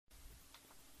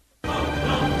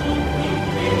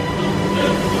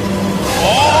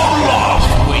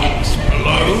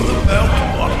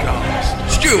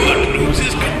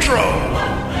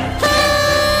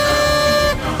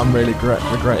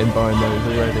regretting buying those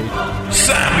already.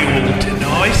 Samuel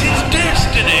denies his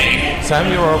destiny. Sam,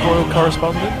 you're our royal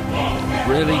correspondent?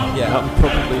 Really? Yeah, I'm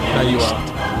probably the least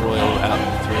royal out of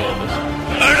the three of us.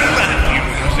 And Matthew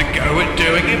has a go at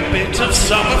doing a bit of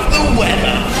some of the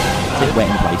weather. Is it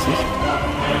wet in places?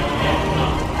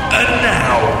 And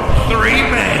now, three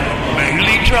men,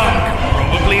 mainly drunk,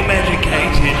 probably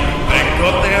medicated. Thank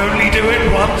God they only do it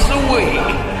once a week.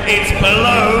 It's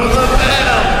Below the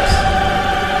Belt.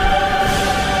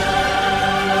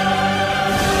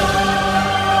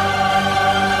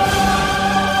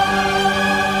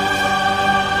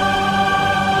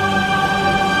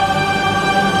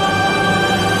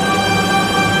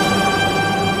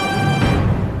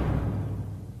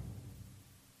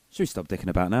 Should we stop dicking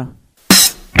about now?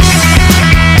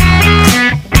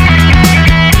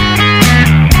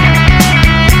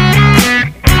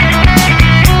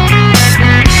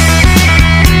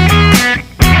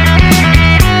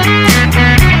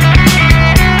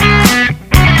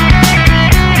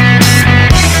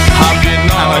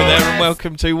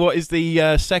 Welcome to what is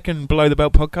the second Below the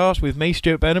Belt podcast with me,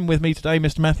 Stuart Benham. With me today,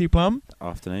 Mr. Matthew Plum.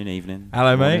 Afternoon, evening.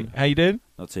 Hello, morning. mate. How you doing?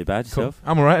 Not too bad. Cool. Yourself?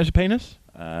 I'm alright. How's your penis?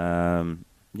 Yeah,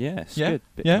 it's good.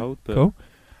 Bit yeah. cold, but Cool.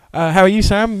 How are you,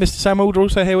 Sam? Mr. Sam Alder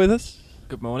also here with us.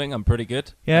 Good morning, I'm pretty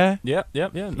good. Yeah? Yeah. You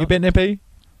a bit nippy?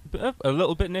 A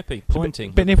little bit nippy,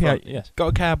 pointing. Bit nippy, front, yes. Got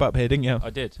a cab up here, didn't you? I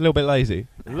did. A little bit lazy.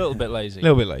 A little bit lazy. A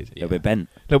little bit lazy. a little bit bent.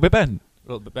 A little bit bent. A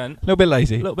little bit bent. A little bit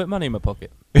lazy. A little bit money in my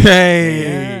pocket. Hey!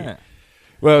 Yeah.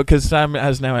 Well, because Sam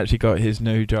has now actually got his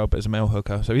new job as a mail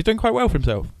hooker, so he's doing quite well for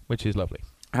himself, which is lovely.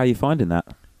 How are you finding that?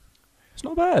 It's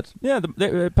not bad. Yeah,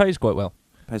 it pays quite well.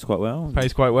 Pays quite well.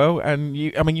 Pays quite well, and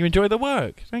you enjoy the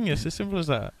work, don't you? It's as simple as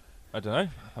that. I don't know.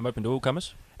 I'm open to all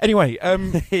comers. Anyway,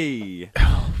 Hey.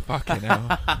 fucking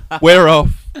hell. We're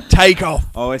off. Take off.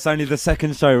 Oh, it's only the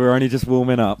second show. We're only just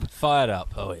warming up. Fired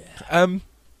up. Oh, yeah.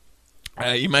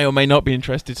 You may or may not be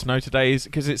interested to know today is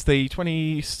because it's the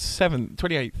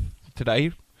 28th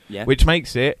today, Yeah. which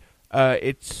makes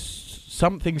it's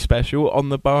something special on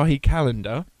the Bahi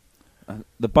calendar.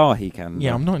 The Bahi calendar.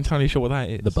 Yeah, I'm not entirely sure what that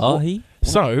is. The Bahi?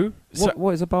 So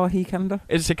What is a Bahi calendar?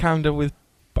 it's a calendar with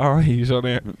Bahis on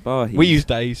it. Bahi. We use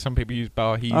days. Some people use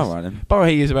Bahis. Oh, right then.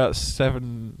 Bahi is about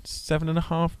seven and a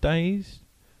half days,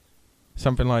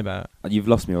 something like that. You've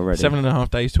lost me already. 7.5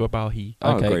 days to a Bahi.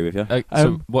 I'll Okay. agree with you.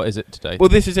 So what is it today? Well,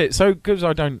 this is it. So, because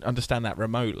I don't understand that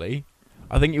remotely,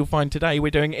 I think you'll find today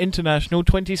we're doing International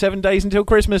 27 Days Until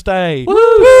Christmas Day.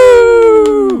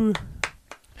 Woo!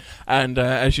 And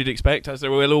as you'd expect, as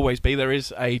there will always be, there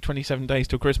is a 27 Days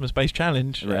Till Christmas based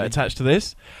challenge Really? attached to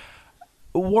this.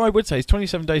 What I would say is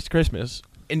 27 Days to Christmas.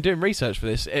 In doing research for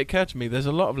this, it occurred to me there's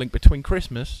a lot of link between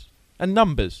Christmas and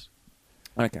numbers.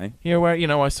 Okay. You know, where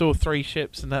I saw 3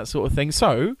 ships and that sort of thing.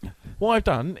 So, what I've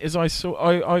done is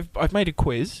I've made a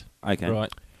quiz. Okay.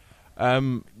 Right.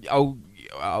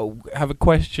 I'll have a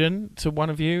question to one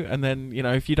of you, and then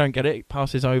if you don't get it, it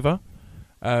passes over.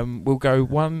 We'll go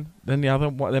one, then the other,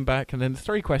 then back, and then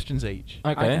 3 questions each.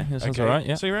 Okay. That sounds all right,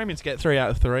 yeah. So you're aiming to get 3 out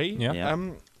of 3. Yeah.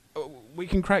 Yeah. We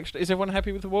can crack. Is everyone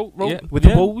happy with the rule? Yeah. With the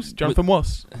Yeah. balls, Jonathan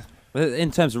Was. Well, in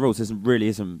terms of rules, there really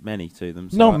isn't many to them.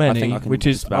 So Not I many, think I can which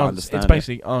is just about it's understand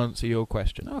basically answer your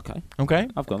question. it. Okay. Okay.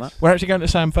 I've got that. We're actually going to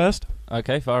Sam first.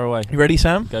 Okay, fire away. You ready,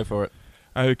 Sam? Go for it.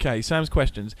 Okay. Sam's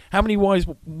questions. How many wise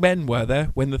men were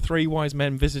there when the 3 wise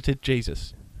men visited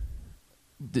Jesus?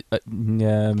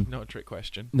 Not a trick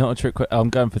question. Not a trick. I'm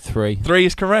going for 3. 3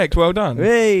 is correct. Well done.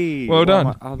 Hey! Well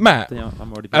done. Matt,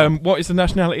 I'm already what is the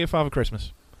nationality of Father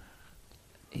Christmas?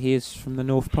 He is from the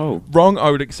North Pole. Wrong. I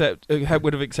would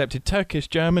would have accepted Turkish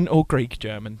German or Greek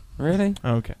German. Really?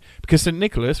 Okay. Because St.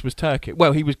 Nicholas was Turkish.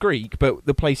 Well, he was Greek, but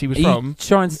the place he was Are from... you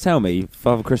trying to tell me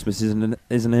Father Christmas is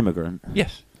an immigrant?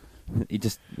 Yes. He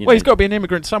just... Well, he's got to be an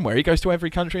immigrant somewhere. He goes to every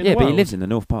country in the world. but he lives in the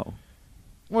North Pole.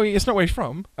 Well, it's not where he's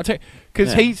from. I tell you,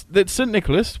 because St.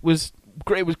 Nicholas was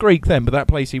Greek then, but that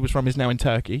place he was from is now in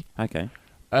Turkey. Okay.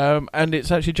 And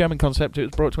it's actually a German concept. It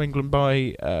was brought to England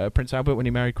by Prince Albert when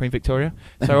he married Queen Victoria.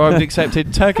 So I would have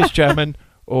accepted Turkish German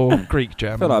or Greek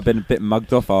German. I feel like I've been a bit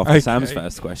mugged off after Okay. Sam's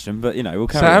first question, but we'll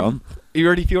carry Sam, on. are you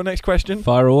ready for your next question?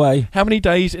 Fire away. How many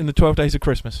days in the 12 days of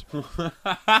Christmas?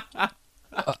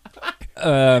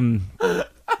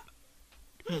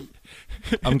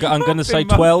 I'm going to say Been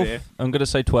mugged 12. here. I'm going to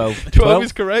say 12. 12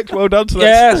 is correct. Well done. So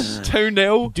Yes. that's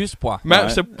 2-0. Du pois.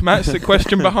 Matt's the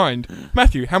question behind.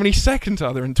 Matthew, how many seconds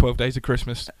are there in 12 days of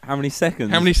Christmas? How many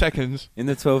seconds? How many seconds? In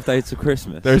the 12 days of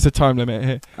Christmas? There is a time limit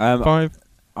here. 5,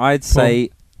 I'd say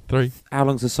 3. How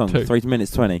long's the song? 2. 3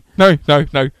 minutes 20. No.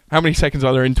 How many seconds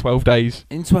are there in 12 days?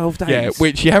 In 12 days? Yeah,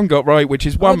 which you haven't got right, which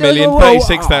is Oh, no,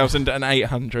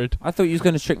 1,036,800. I thought you was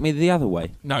going to trick me the other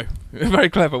way. No. Very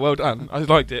clever. Well done. I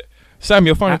liked it. Sam,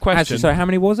 your final question. Actually, so how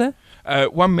many was there?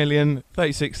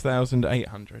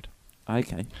 1,036,800.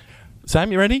 Okay.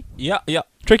 Sam, you ready? Yeah.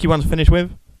 Tricky one to finish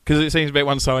with, because it seems a bit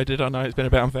one-sided. I know it's been a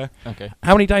bit unfair. Okay.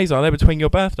 How many days are there between your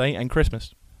birthday and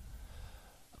Christmas?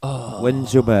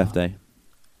 When's your birthday?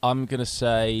 I'm going to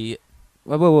say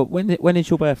Well, when is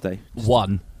your birthday?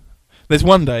 1. There's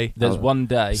 1 day. There's 1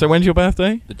 day. So when's your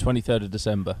birthday? The 23rd of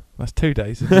December. That's 2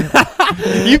 days, isn't it?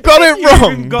 You've got it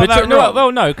wrong.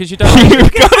 No, because you don't.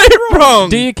 You've got it wrong.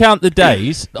 Do you count the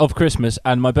days of Christmas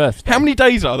and my birthday? How many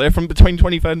days are there from between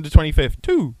 23rd and the 25th?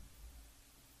 2.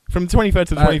 From the 23rd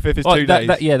to the 25th is 2 days.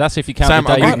 Yeah, that's if you count Sam,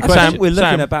 the days I'm- in Sam, question. We're looking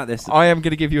Sam, about this. I am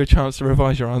going to give you a chance to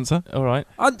revise your answer. All right.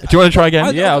 Do you want to try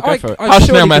again? Yeah, I'll go for it. I Hush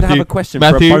surely now, could have Matthew. a question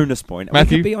Matthew. for a bonus point.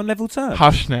 Matthew. We could be on level terms.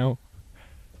 Hush now.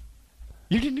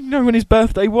 You didn't even know when his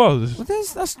birthday was. Well,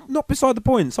 that's not beside the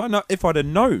point. So I know, if I'd have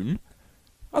known,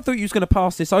 I thought you was going to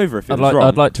pass this over if it was wrong.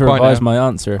 I'd like to Right revise now. my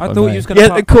answer. If I I thought may. you was going to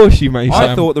Yeah, of course you may, Sam.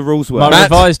 I thought the rules were. My Matt,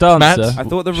 revised answer. Matt. I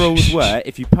thought the rules were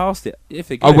if you passed it.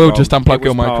 If it I got will it wrong, just unplug it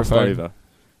your was passed microphone. over.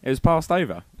 It was passed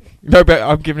over. No, but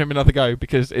I'm giving him another go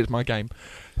because it's my game.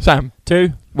 Sam,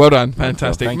 2. well done.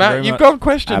 Fantastic. Thank you Matt, very you've much. got a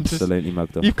question. Absolutely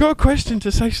mugged off. You've got a question to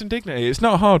say some dignity. It's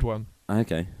not a hard one.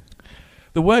 Okay.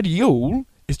 The word Yule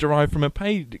is derived from a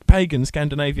pagan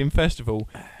Scandinavian festival.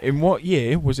 In what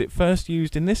year was it first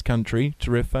used in this country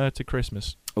to refer to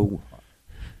Christmas? Oh.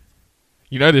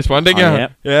 You know this one, didn't you? Yeah.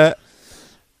 Yeah.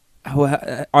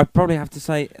 Well, I'd probably have to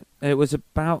say it was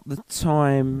about the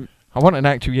time. I want an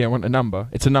actual year. I want a number.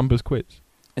 It's a numbers quiz.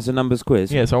 It's a numbers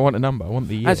quiz. Yeah, so I want a number. I want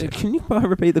the year. Actually, can you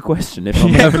repeat the question if I'm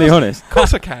Yeah, perfectly honest? Of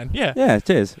course I can. Yeah. Yeah,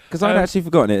 cheers. Because I'd actually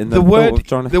forgotten it. In The thought word, of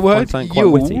trying to the find word something quite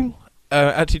witty. Yule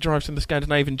actually derives from the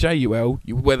Scandinavian Jul,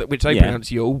 which they Yeah.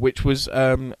 pronounce Yule, which was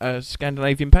a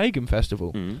Scandinavian pagan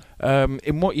festival. Mm.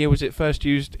 In what year was it first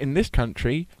used in this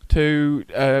country to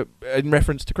in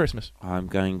reference to Christmas? I'm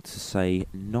going to say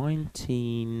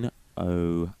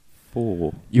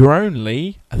 1904. You're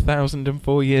only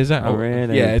 1,004 years out. Oh,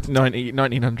 really? Yeah, it's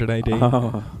 1900 AD.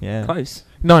 Oh, Yeah. close.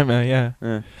 Nightmare, yeah.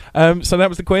 Yeah. So that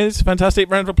was the quiz. Fantastic.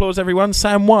 Round of applause, everyone.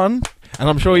 Sam won. And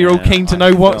I'm sure you're all keen to I know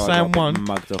feel what I got Sam a bit won.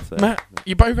 Mugged off there. Matt,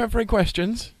 you both had 3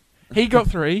 questions. He got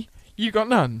 3. You got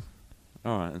none.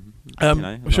 All right.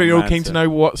 I'm sure you're all keen to know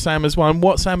what Sam has won.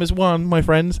 What Sam has won, my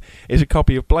friends, is a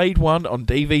copy of Blade 1 on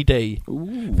DVD.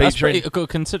 That's Featuring, pretty,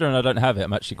 considering I don't have it,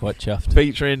 I'm actually quite chuffed.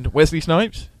 featuring Wesley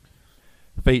Snipes,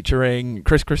 featuring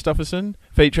Chris Christopherson,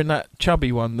 featuring that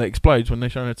chubby one that explodes when they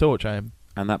shine a torch at him.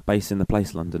 And that Base in the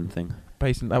Place London thing.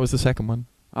 That was the second one.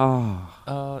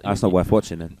 That's not worth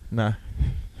watching then. No.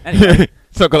 Anyway.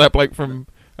 It's not got that bloke from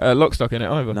Lockstock in it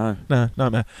either. No. No,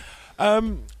 nightmare.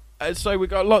 So we've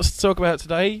got lots to talk about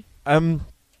today. I don't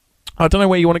know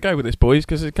where you want to go with this, boys,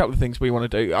 because there's a couple of things we want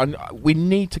to do. We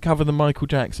need to cover the Michael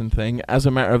Jackson thing as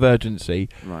a matter of urgency.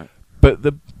 Right. But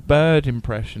the bird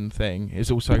impression thing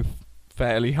is also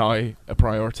fairly high a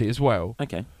priority as well.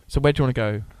 Okay. So where do you want to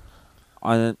go?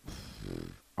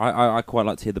 I quite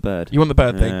like to hear the bird. You want the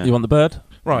bird thing? Yeah. You want the bird?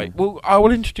 Right. Well, I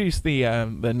will introduce the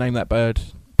Name That Bird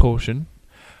portion.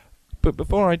 But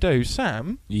before I do,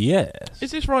 Sam, Yes.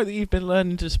 is this right that you've been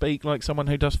learning to speak like someone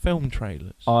who does film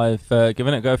trailers? I've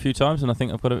given it a go a few times, and I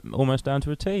think I've got it almost down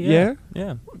to a T. Yeah?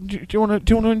 Yeah. Do you want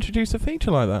to introduce a feature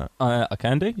like that? I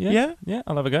can do. Yeah. Yeah? Yeah.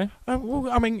 I'll have a go. Well,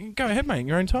 I mean, go ahead, mate. In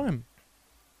your own time.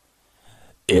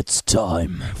 It's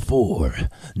time for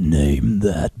Name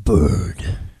That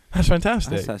Bird. That's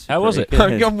fantastic. That's actually How was pretty it?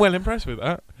 good. I'm well impressed with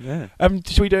that. Yeah.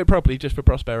 Should we do it properly, just for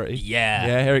prosperity? Yeah.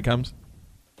 Yeah. Here it comes.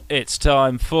 It's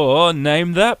time for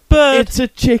Name That Bird. It's a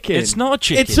chicken. It's not a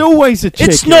chicken. It's always a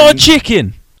chicken. It's not a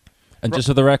chicken. And just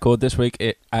for the record, this week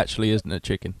it actually isn't a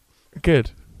chicken.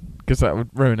 Good, because that would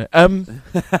ruin it.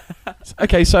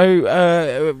 Okay,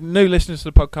 so new listeners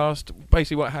to the podcast.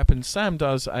 Basically, what happens? Sam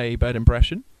does a bird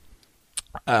impression.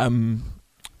 Me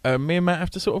and Matt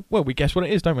have to we guess what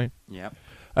it is, don't we? Yeah.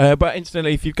 But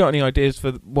instantly, if you've got any ideas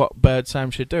for what bird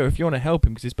Sam should do, if you want to help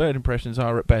him, because his bird impressions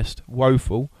are at best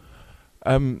woeful,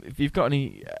 if you've got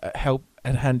any help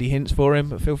and handy hints for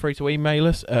him, feel free to email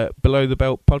us at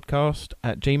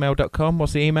belowthebeltpodcast@gmail.com.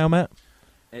 What's the email, Matt?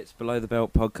 It's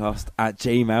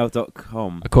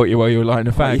belowthebeltpodcast@gmail.com. I caught you while you were lighting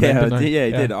a fag. Yeah, then, didn't I? he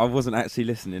did. I wasn't actually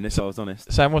listening, if I was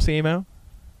honest. Sam, what's the email?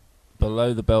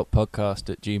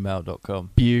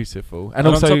 belowthebeltpodcast@gmail.com. Beautiful. And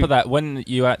also, on top of that, when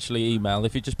you actually email,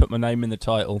 if you just put my name in the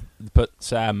title, put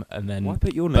Sam and then Why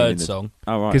put your name in Bird the- Song,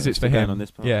 Oh, right. 'Cause it's for going him. on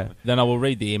this part. Yeah. then I will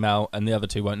read the email and the other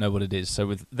two won't know what it is.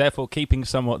 So therefore keeping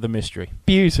somewhat the mystery.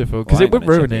 beautiful, because Well, I it would ain't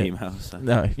gonna ruin check it. the emails, so.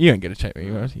 No, you ain't going to check the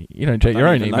emails. You don't check your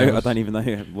own emails. I don't even know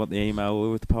what the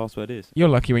email with the password is. You're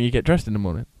lucky when you get dressed in the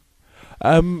morning.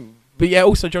 But yeah,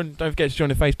 also don't forget to join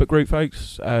the Facebook group,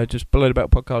 folks. Just Below the Belt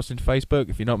Podcast into Facebook.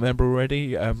 If you're not a member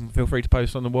already, feel free to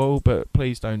post on the wall, but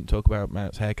please don't talk about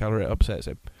Matt's hair colour. It upsets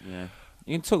him. Yeah.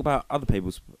 You can talk about other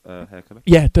people's hair colour.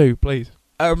 Yeah, do, please.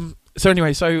 So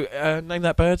anyway, name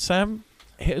that bird, Sam.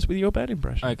 Hit us with your bird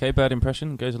impression. Okay, bird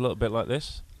impression goes a little bit like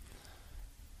this.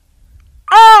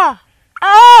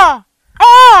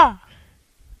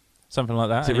 Something like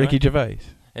that. Is it anyway. Ricky Gervais?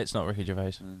 It's not Ricky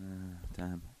Gervais.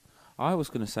 Damn. I was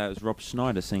going to say it was Rob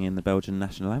Schneider singing the Belgian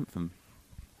national anthem.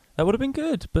 That would have been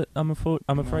good, but I'm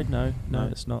afraid no. No,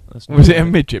 it's not. That's not Was it a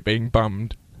midget being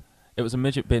bummed? It was a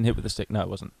midget being hit with a stick. No, it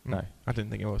wasn't. No, I didn't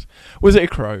think it was. Was it a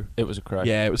crow? it was a crow.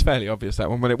 Yeah, it was fairly obvious, that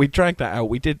one. When we dragged that out,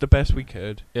 we did the best we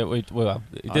could. We did the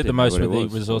didn't most know with what it the was,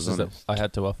 to be resources that honest. I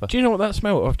had to offer. Do you know what that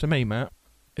smelled of to me, Matt?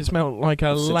 It smelled like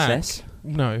a Success?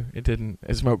 lack. No, it didn't.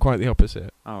 It smelled quite the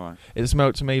opposite. All right. It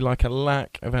smelled to me like a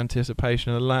lack of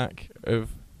anticipation, a lack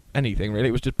of anything, really.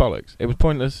 It was just bollocks. It was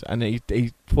pointless, and he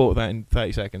thought that in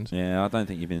 30 seconds. Yeah, I don't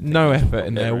think you've been. No thinking effort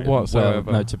in there properly. whatsoever.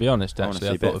 Well, no, to be honest, I wanna actually,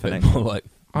 see I thought better of for it next more time. like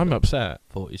I'm upset.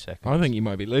 40 seconds. I think you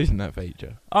might be losing that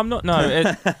feature. I'm not. No,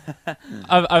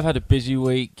 I've had a busy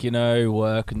week,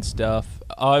 work and stuff.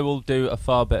 I will do a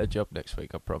far better job next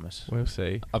week. I promise. We'll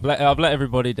see. I've let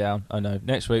everybody down. I know.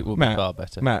 Next week will be Matt, far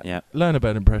better. Matt, Yeah. learn a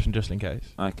bird impression just in case.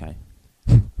 Okay.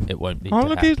 It won't need Oh, to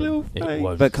look at his happen. little It face.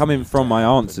 won't But coming need from to my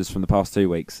happen. answers from the past 2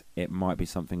 weeks, it might be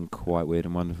something quite weird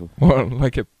and wonderful. Well,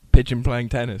 like a pigeon playing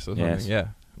tennis or something. Yes. Yeah.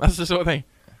 That's the sort of thing.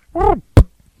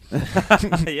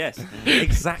 Yes,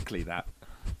 exactly that.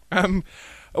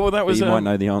 Well, that But was you might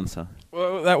know the answer.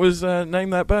 well, that was name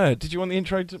that bird. Did you want the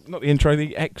intro? Not the intro,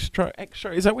 the extra.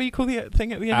 Is that what you call the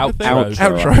thing at the end of the thing?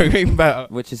 Outro. Outro, even better.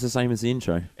 Which is the same as the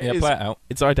intro. Yeah, It play is- it out.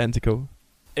 It's identical.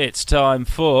 It's time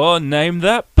for Name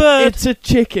That Bird. It's a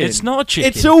chicken. It's not a chicken.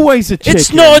 It's always a chicken.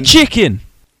 It's not a chicken.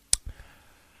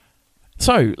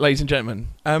 So, ladies and gentlemen,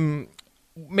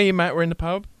 me and Matt were in the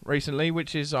pub recently,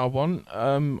 which is our one.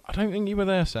 I don't think you were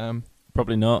there, Sam.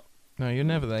 Probably not. No, you're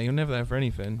never there. You're never there for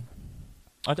anything.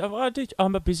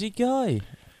 I'm a busy guy.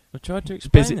 I tried to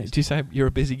explain Busy? it. Did you say you're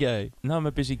a busy gay? No, I'm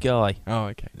a busy guy. Oh,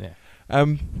 okay. Yeah.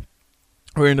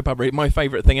 We're in the pub. My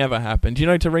favourite thing ever happened. Do you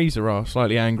know Teresa, our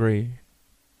slightly angry Did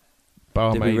we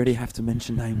barmaid? really have to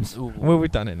mention names? Well,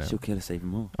 we've done it now. She'll kill us even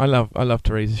more. I love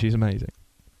Teresa. She's amazing.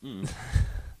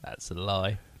 That's a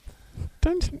lie.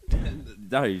 Don't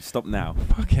No, stop now.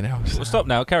 fucking hell. Well, stop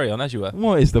now. Carry on as you were.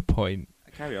 What is the point?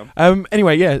 Carry on.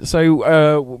 Anyway, yeah.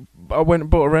 So I went and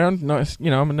bought around. Nice,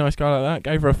 I'm a nice guy like that.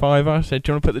 Gave her a £5. Said,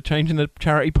 "Do you want to put the change in the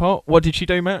charity pot?" What did she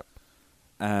do, Matt?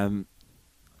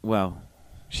 Well,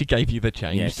 She gave you the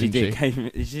change. yeah, she did.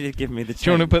 She? She did give me the change.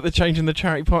 Do you want to put the change in the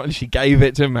charity pot? And she gave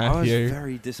it to I was Matthew.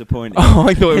 very disappointed. Oh,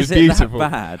 I thought it was Is beautiful.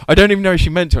 That bad? I don't even know if she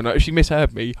meant to or not. If she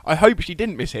misheard me, I hope she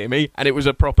didn't mishear me, and it was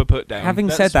a proper put down. Having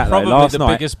That's said that, though, probably last the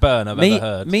night, biggest burn I've ever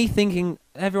heard. me thinking,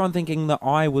 everyone thinking that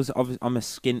I'm a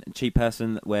cheap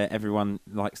person where everyone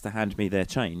likes to hand me their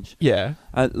change. Yeah.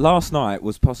 Last night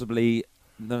was possibly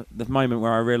the moment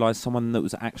where I realised someone that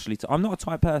was actually. I'm not a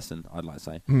tight person, I'd like to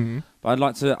say, but I'd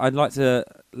like to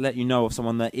let you know of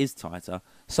someone that is tighter.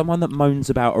 Someone that moans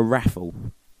about a raffle.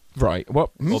 Right. What?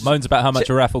 Or moans about how much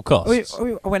a raffle costs.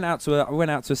 I went out to a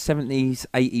 70s,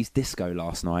 80s disco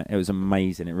last night. It was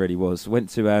amazing. It really was. Went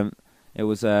to it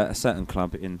was a certain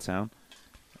club in town.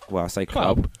 Well, I say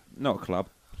club, not a club.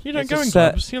 You don't It's go a in cer-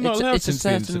 clubs. You're not allowed it's a since the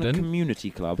certain incident.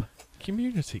 community club.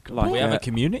 Community club. Like, we What? have a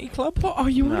community club? What are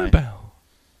you No. on about?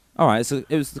 All right, so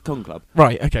it was the con club.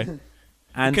 Right. Okay.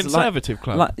 And Conservative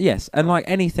club. Like, yes, and like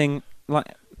anything, like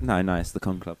no, it's the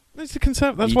con club. It's a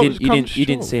conservative. That's you what didn't, you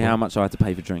didn't short see for. how much I had to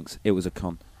pay for drinks. It was a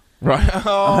con. Right.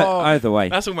 Oh, Either way,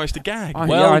 that's almost a gag. I-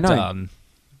 Well yeah, I know. done.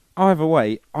 either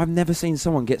way, I've never seen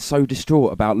someone get so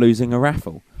distraught about losing a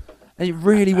raffle. It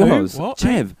really Who? was. What?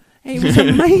 Chev. It was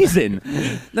amazing.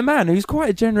 The man, who's quite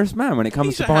a generous man when it comes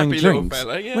He's to a buying happy little drinks,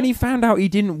 fella, yeah. when he found out he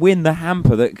didn't win the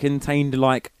hamper that contained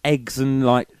like eggs and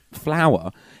like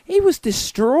flour, he was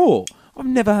distraught. I've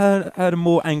never heard a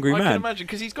more angry I man. can imagine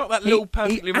because he's got that little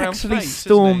perfectly he round actually face.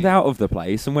 stormed out of the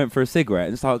place and went for a cigarette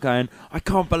and started going, "I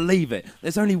can't believe it.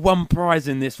 There's only one prize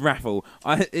in this raffle.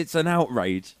 It's an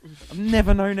outrage. I've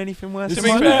never known anything worse To in be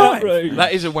my fair, life."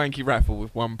 that is a wanky raffle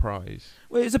with one prize.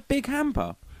 Well, it was a big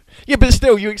hamper. Yeah, but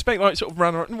still, you expect like sort of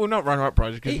not runner-up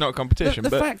prizes because it's not a competition. The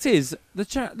but fact is,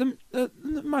 the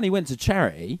money went to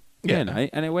charity, Yeah. you know,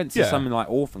 and it went to Yeah. something like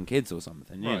orphan kids or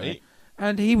something, you know. Right.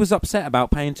 And he was upset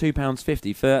about paying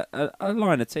 £2.50 for a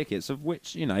line of tickets, of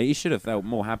which, you know, he should have felt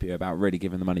more happier about really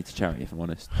giving the money to charity, if I'm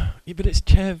honest. Yeah, but it's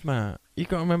Chev, Matt. You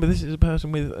got to remember this is a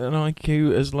person with an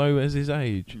IQ as low as his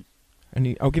age,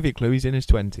 and I'll give you a clue. He's in his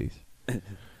 20s.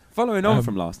 Following on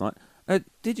from last night,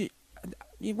 did you,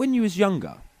 when you was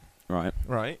younger, right?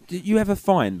 Right. Did you ever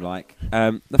find like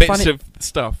the Bits funny? of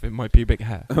stuff in my pubic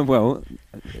hair. Well,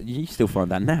 you still find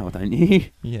that now, don't you?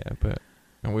 Yeah, but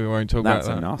and we won't talk That's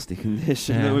about a that. nasty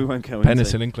condition Yeah. that we won't go into.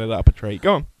 Penicillin cleared up a tree.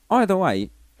 Go on. Either way,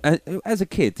 as a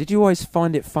kid, did you always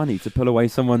find it funny to pull away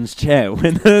someone's chair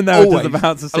when they were just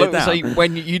about to I sit like to down? say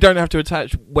when you don't have to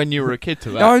attach when you were a kid to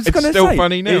that. No, I was it's gonna still say,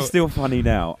 funny now. It's still funny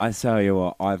now. I tell you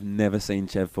what, I've never seen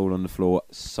Chev fall on the floor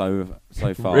so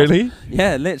fast. Really?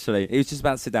 Yeah, literally. He was just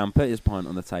about to sit down, put his pint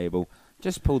on the table,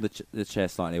 just pull the chair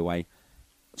slightly away,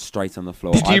 straight on the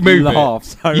floor. Did you I'd move it? laugh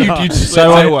so You hard. just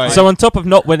So, slid away. so on top of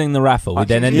not winning the raffle, we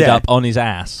then ended Yeah. up on his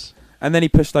ass. And then he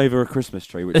pushed over a Christmas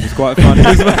tree, which was quite funny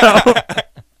as well.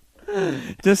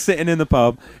 Just sitting in the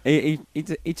pub, he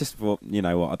just thought, you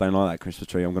know what, I don't like that Christmas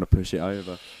tree, I'm going to push it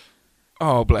over.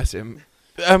 Oh, bless him.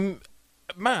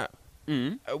 Matt,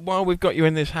 while we've got you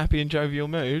in this happy and jovial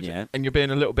mood, Yeah. and you're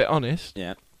being a little bit honest,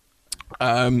 Yeah,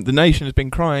 the nation has been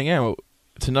crying out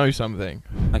to know something.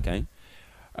 okay.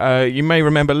 You may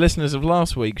remember, listeners of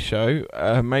last week's show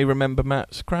may remember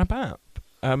Matt's crap app.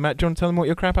 Matt, do you want to tell them what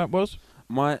your crap app was?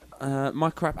 My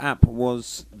crap app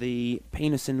was the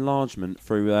penis enlargement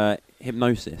through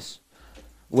hypnosis,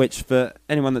 which, for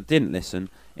anyone that didn't listen,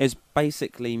 is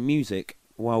basically music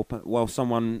while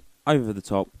someone over the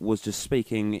top was just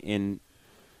speaking in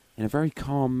a very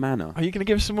calm manner. Are you going to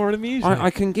give us some more of the music? I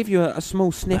can give you a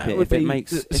small snippet if it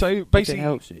makes so if basically, it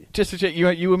helps you. just to check,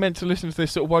 you were meant to listen to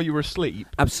this sort of while you were asleep,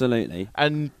 Absolutely.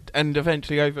 and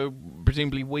eventually over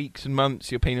presumably weeks and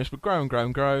months, your penis would grow and grow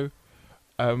and grow.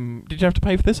 Did you have to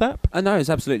pay for this app? No, it's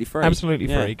absolutely free. Absolutely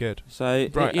Yeah. free. Good. So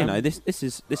Right, you know, this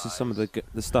is some of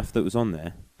the stuff that was on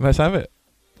there. Let's have it.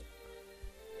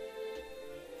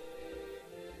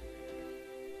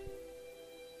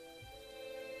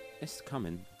 It's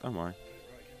coming. Don't worry.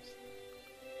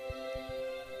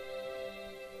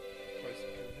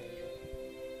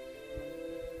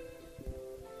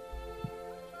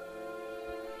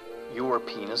 Your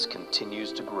penis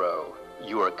continues to grow.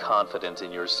 You are confident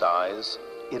in your size.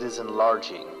 It is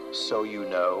enlarging, so you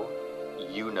know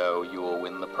you will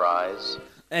win the prize.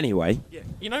 Anyway, Yeah.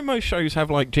 You know, most shows have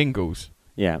like jingles.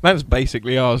 yeah, That's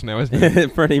basically ours now, isn't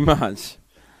it? pretty much.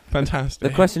 Fantastic.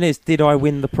 The question is, did I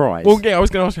win the prize? Well, yeah, I was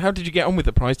going to ask, how did you get on with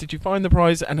the prize? Did you find the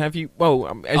prize, and have you? Well,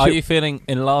 Are you feeling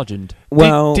enlarged?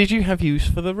 Well, did you have use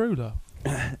for the ruler,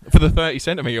 for the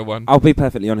 30-centimetre one? I'll be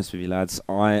perfectly honest with you, lads.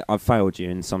 I failed you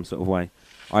in some sort of way.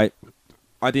 I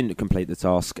didn't complete the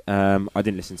task. I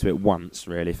didn't listen to it once,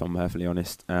 really, if I'm perfectly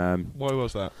honest. Why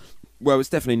was that? Well, it's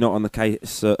definitely not on the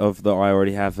case of that I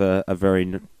already have a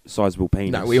very sizable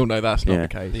penis. No, we all know that's not Yeah. the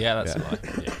case. Yeah, that's Yeah. a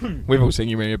lie. Yeah. We've all seen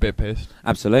you when you're a bit pissed.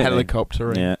 Absolutely.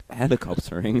 Helicoptering. Yeah,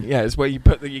 helicoptering. Yeah, it's where you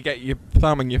you get your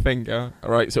thumb and your finger, all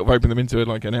right, sort of open them into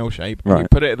like an L shape. And you Right.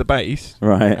 put it at the base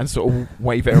Right. and sort of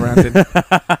wave it around in.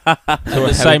 At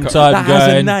the same helicopter. time That has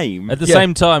a going. name. At the Yeah.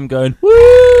 same time going.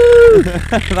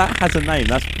 That has a name.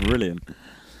 That's brilliant.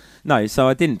 No, so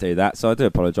I didn't do that, so I do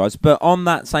apologise. But on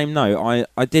that same note,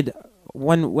 I did,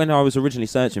 when I was originally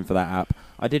searching for that app,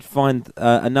 I did find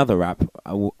another app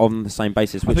on the same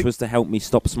basis, which think- was to help me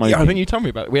stop smoking. Yeah, I think you told me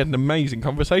about it. We had an amazing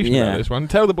conversation Yeah. about this one.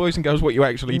 Tell the boys and girls what you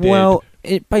actually did. Well,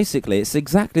 it's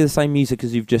exactly the same music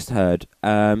as you've just heard.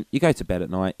 You go to bed at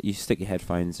night, you stick your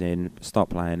headphones in, start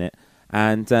playing it,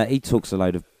 and he talks a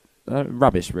load of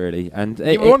rubbish, really. And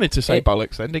you wanted to say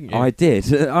bollocks then, didn't you? I did,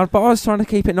 but I was trying to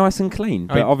keep it nice and clean.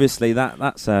 But I- obviously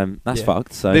that's Yeah.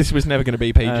 fucked. So This was never going to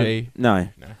be PG. no.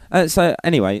 No. So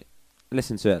anyway,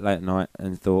 listened to it late at night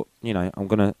and thought, you know, I'm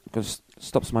gonna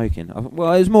stop smoking.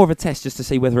 Well, it was more of a test just to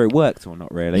see whether it worked or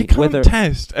not. Really, You can't whether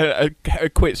test a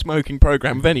quit smoking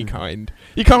program of any kind.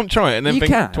 You can't try it and then You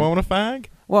think, can. do I want a fag?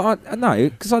 well, I no,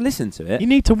 because I listened to it. You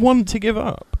need to want to give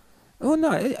up. Oh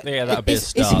no, Yeah, that'd be a it's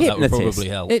start. That would hypnosis. probably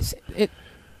help.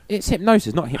 It's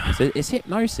hypnosis, not hypnosis. It's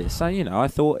hypnosis. So you know, I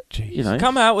thought, you know,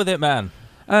 Come out with it, man.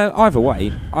 either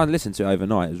way, I listened to it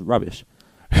overnight. It was rubbish.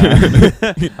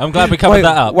 I'm glad we covered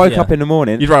that up. Woke yeah. up in the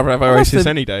morning. You'd rather have I must Oasis have-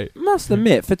 any day. Must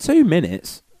admit, for 2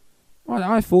 minutes,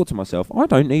 I thought to myself, I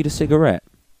don't need a cigarette.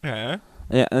 Yeah.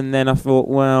 Yeah, and then I thought,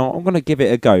 well, I'm going to give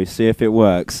it a go, see if it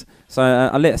works. So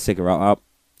I lit a cigarette up,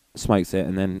 smoked it,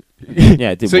 and then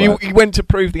it did So work. you went to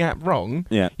prove the app wrong.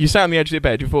 Yeah. You sat on the edge of the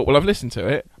bed. You thought, well, I've listened to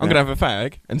it. I'm Yeah. going to have a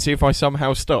fag and see if I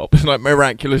somehow stop. It's like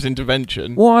miraculous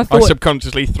intervention. Well, I I thought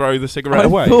subconsciously throw the cigarette I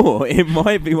away. thought it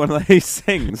might be one of those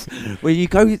things where you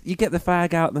get the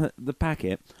fag out the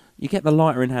packet, you get the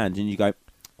lighter in hand, and you go,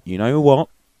 you know what?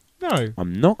 No.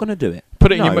 I'm not going to do it.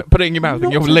 Put it in No, your put it in your mouth, and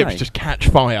not your today. lips just catch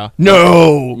fire.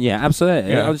 No. Yeah,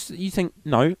 absolutely. Yeah. You think,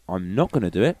 no, I'm not going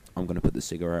to do it. I'm going to put the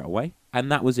cigarette away,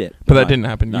 and that was it. But No, that didn't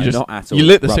happen. No, you just not at all. you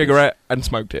lit the Rubbish. cigarette and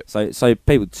smoked it. So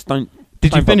people just don't. Did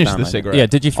you don't bog finish down the like that. cigarette? Yeah,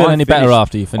 did you feel I any better finished-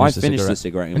 after you finished I the finished cigarette? the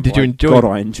cigarette, And did you by enjoy God, it?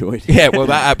 I enjoyed it. Yeah. Well,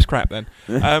 that app's crap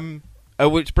then.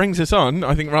 Which brings us on,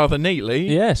 I think, rather neatly.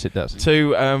 Yes, it does.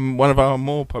 To one of our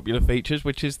more popular features,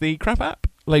 which is the crap app.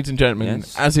 Ladies and gentlemen,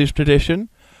 Yes. as is tradition,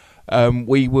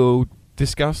 we will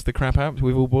discuss the crap apps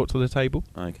we've all brought to the table.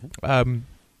 Okay.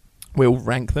 We'll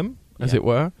rank them, as Yeah. it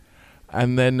were,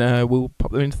 and then we'll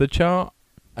pop them into the chart,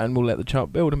 and we'll let the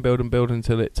chart build and build and build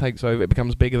until it takes over. It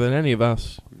becomes bigger than any of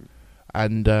us,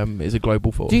 and is a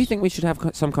global force. Do you think we should have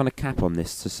some kind of cap on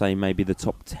this to say maybe the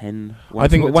top 10? I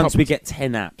think the once top we get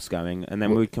 10 apps going, and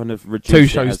then we kind of reduce 2 it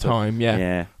shows as the- time? Yeah.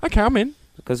 Yeah. Okay, I'm in.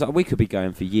 Because we could be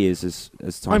going for years as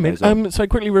time I'm goes on. in. So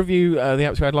quickly review the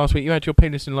apps we had last week. You had your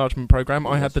penis enlargement program.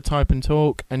 I had Yes. the type and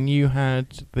talk, and you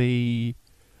had the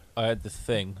I had the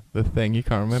thing. thing. You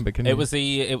can't remember, can you? It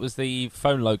was the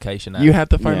phone location app. You had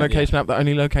the phone Yeah. location app that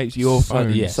only locates your So,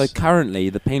 phone. yes. So currently,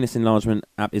 the penis enlargement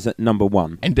app is at number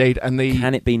 1. Indeed, and the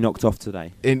Can it be knocked off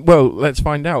today? well, let's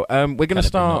find out. We're going Can to it be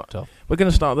start. knocked off? We're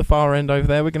going to start at the far end over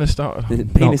there. We're going to start.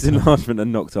 Penis enlargement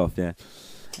and knocked off, yeah.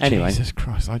 Anyway. Jesus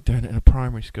Christ! I done it in a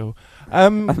primary school.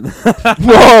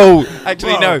 Whoa!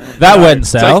 Actually, no. That No. went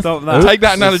south. Take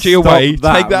that analogy Stop away.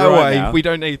 that Take that right away. now. We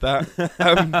don't need that.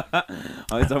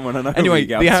 I don't want to know. Anyway, what you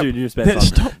get the up app- to in your spare time.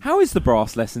 Stop. How is the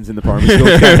brass lessons in the primary school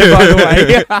going, by the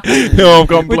way? No, I've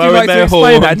gone Would you blowing like to their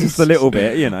explain that horns. just a little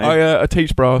bit, you know? I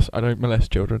teach brass. I don't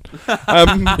molest children.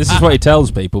 This is what he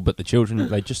tells people, but the children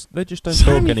they just don't Sam, talk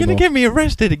you're going anymore. to get me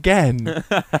arrested again.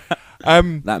 That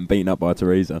and beaten up by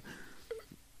Teresa.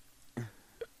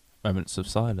 Moments of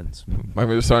silence.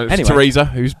 Moment of silence. Anyway. Teresa,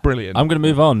 who's brilliant. I'm going to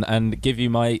move on and give you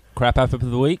my crap app of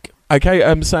the week. Okay,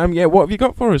 Sam. Yeah, what have you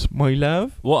got for us, my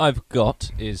love? What I've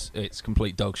got is it's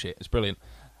complete dog shit. It's brilliant.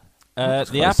 The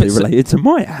app Closely is related to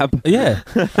my app. yeah.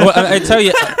 Well, I tell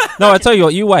you, no, I tell you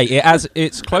what. You wait.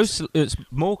 It's close. It's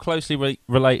more closely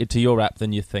related to your app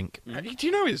than you think. Do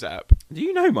you know his app? Do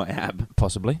you know my app?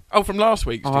 Possibly. Oh, from last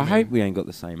week's. Oh, do you I mean? hope we ain't got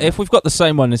the same If app. we've got the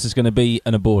same one, this is going to be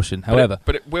an abortion. However,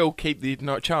 but it will keep the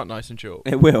chart nice and short.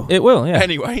 It will. it will. Yeah.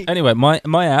 Anyway,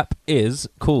 my app is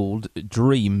called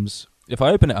Dreams. If I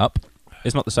open it up,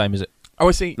 it's not the same, is it? oh,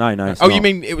 I see. No, it's Oh, not. you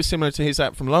mean it was similar to his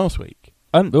app from last week?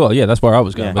 Well, yeah, that's where I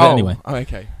was going. Yeah. But anyway, Oh,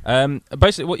 okay.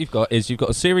 basically, what you've got is you've got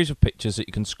a series of pictures that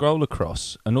you can scroll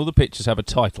across, and all the pictures have a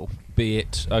title. Be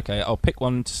it okay, I'll pick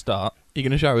one to start. You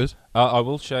going to show us? I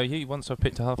will show you once I've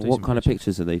picked a half. What kind of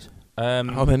pictures are these?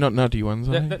 Oh, they're not nuddy ones,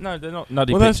 are they? No, they're not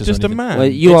nuddy Well, pictures. that's just or a anything. man. Well,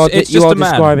 you It's are just a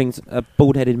man. describing a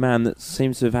bald-headed man that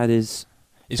seems to have had his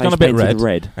He's face gone a bit painted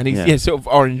red. And he's yeah, sort of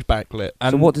orange backlit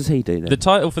And So what does he do then? the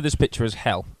title for this picture is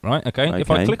Hell, right? Okay. If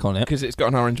I Okay. click on it, because it's got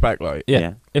an orange backlight.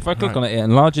 yeah. If I click Right. on it, it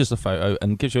enlarges the photo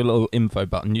and gives you a little info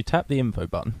button. You tap the info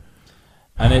button,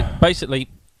 and it basically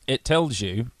it tells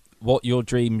you what your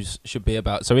dreams should be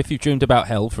about. So if you've dreamed about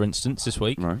hell, for instance, this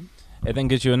week, Right. it then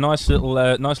gives you a nice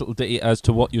little ditty as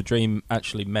to what your dream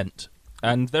actually meant.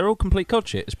 And they're all complete cod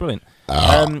shit. It's brilliant.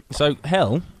 So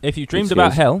hell, if you dreamed It's about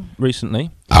yours. hell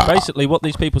recently, basically what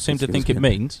these people seem It's to yours think it again.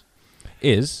 means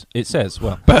is it says,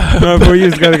 well, I thought you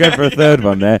was going to go for a third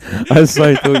one there. I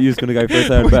so thought you was going to go for a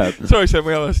third burp. Sorry, Sam,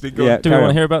 we are listening. Go Yeah. on. do we carry want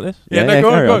on. to hear about this? Yeah, Yeah, no, go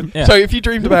on, carry go on. on. Yeah. So if you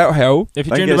dreamed about hell, If you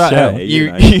Don't dreamed get about hell, shirty.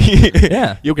 you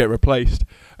Yeah. you'll get replaced.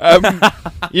 You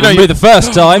you know, know, be the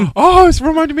first time. oh, it's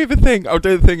reminded me of a thing. I'll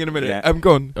do the thing in a minute. Yeah.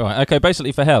 Go on. All right, okay,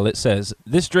 basically for hell, it says,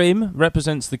 this dream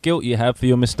represents the guilt you have for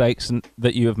your mistakes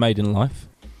that you have made in life.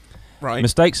 Right.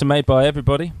 Mistakes are made by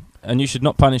everybody, and you should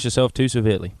not punish yourself too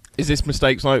severely. Is this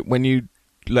mistakes like when you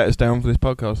let us down for this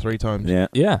podcast 3 times? Yeah.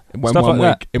 Yeah, In stuff one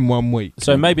like week. In 1 week. that.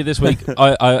 So maybe this week,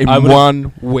 I in would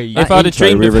 1 week. If I'd have Intro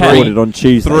dreamed we of recorded hell on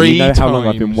Tuesday. 3 You know how long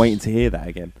I've been times. waiting to hear that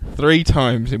again. 3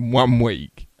 times in 1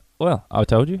 week. Well, I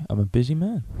told you, I'm a busy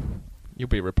man. You'll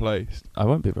be replaced. I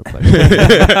won't be replaced.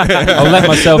 I'll let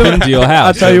myself into your house.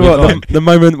 I'll tell you It'll be what, fine. the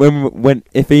moment when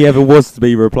if he ever was to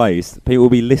be replaced, people will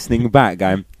be listening back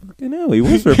going, you know, he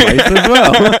was replaced as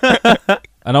well.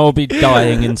 and I will be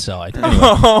dying inside. Anyway,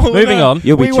 Oh, moving no. on.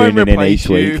 You'll be we won't tuning in replace each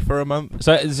you week. for a month.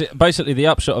 So basically, the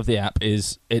upshot of the app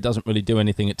is it doesn't really do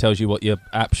anything. It tells you what your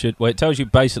app should. Well, it tells you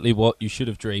basically what you should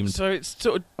have dreamed. So it's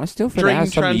sort of I still feel it dream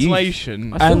has some use.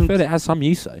 translation. I still And- feel it has some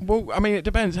use though. Well, I mean, it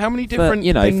depends. How many For, different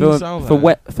you know, things for are for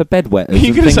there? for bed wetters. You're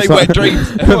and going to things say like wet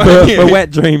dreams. for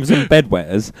wet dreams and bed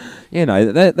wetters, you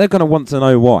know, they're going to want to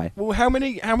know why. Well, how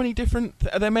many different?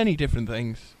 Are there many different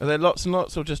things? Are there lots and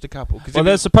lots, or just a couple? Because Well,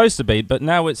 there's supposed to be, but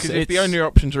now it's if the only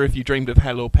options are if you dreamed of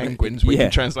hell or penguins, we Yeah.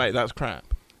 can translate that's crap.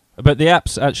 But the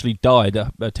app's actually died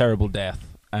a terrible death,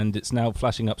 and it's now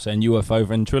flashing up saying UFO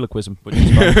ventriloquism, which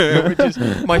is fun. Which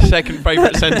is my second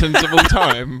favourite sentence of all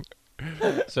time.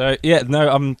 So yeah,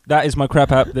 no, that is my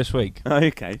crap app this week.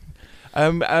 Okay.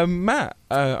 Matt,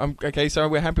 okay, so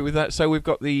we're happy with that. So we've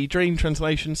got the dream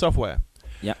translation software.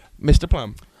 Yep. Mr.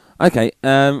 Plum. Okay.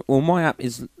 Well, my app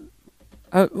is.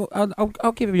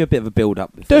 I'll give you a bit of a build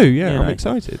up. Yeah, you I'm know.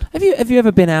 excited. Have you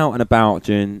ever been out and about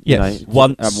during? Yes. You know,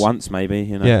 Once. once maybe.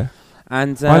 You know. Yeah.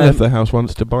 And I left the house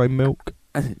once to buy milk.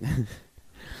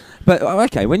 But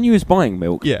okay, when you was buying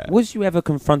milk, Yeah. was you ever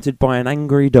confronted by an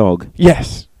angry dog?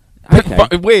 Yes. Okay.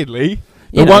 But weirdly,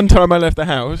 You the know, one time I left the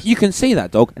house, you can see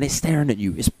that dog, and it's staring at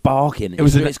you. It's barking. it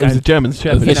was it's a German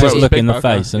Shepherd. vicious so it was look big in the bugger.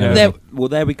 face and Yeah. everything.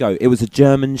 there we go. It was a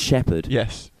German Shepherd.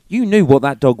 Yes. You knew what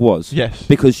that dog was. Yes.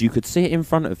 Because you could see it in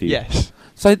front of you. Yes.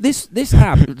 So this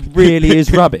app really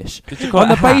is rubbish. call On it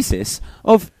the a hack? basis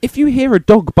of if you hear a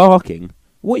dog barking,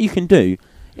 what you can do,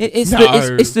 it's No. the dog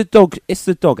app. It's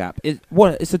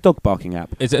the dog barking app.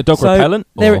 Is it a dog So repellent?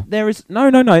 There or- is no.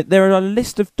 There are a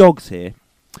list of dogs here,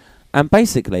 and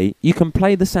basically you can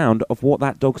play the sound of what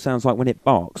that dog sounds like when it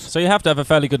barks. So you have to have a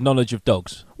fairly good knowledge of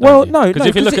dogs. Well, don't you? no, Because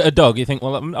if you 'cause look at a dog, you think,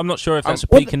 well, I'm not sure if that's a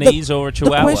well, Pekingese or a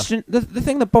Chihuahua. The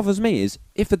thing that bothers me is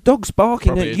if the dog's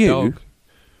barking Probably at a you, dog.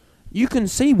 you can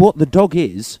see what the dog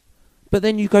is, but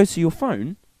then you go to your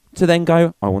phone to then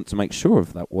go, I want to make sure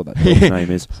of what that dog's name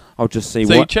is. I'll just see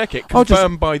So you what. check it, I'll just-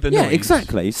 confirm by the Yeah, noise.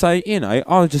 exactly. So, you know,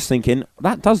 I was just thinking,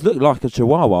 that does look like a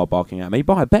Chihuahua barking at me,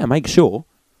 but I better make sure.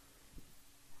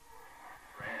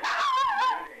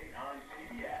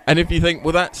 And if you think,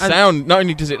 well, that sound, not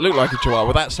only does it look like a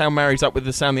Chihuahua, that sound marries up with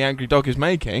the sound the angry dog is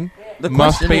making, The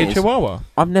must question be a is, Chihuahua.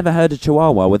 I've never heard a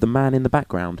Chihuahua with a man in the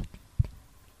background. Do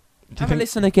you Have a think,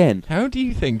 listen again. how do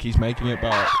you think he's making it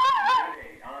bark?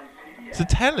 It's a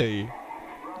telly.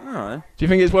 Oh, Do you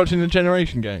think it's watching the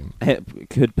Generation Game? it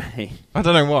could be. I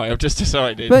don't know why, I've just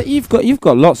decided. But you've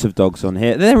got lots of dogs on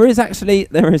here. There is actually,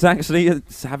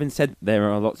 having said there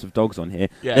are lots of dogs on here,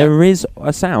 Yeah. there is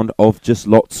a sound of just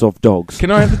lots of dogs.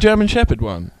 Can I have the German Shepherd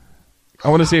one? I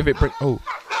want to see if it brings... Oh.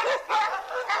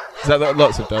 Is that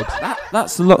lots of dogs?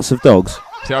 That's lots of dogs.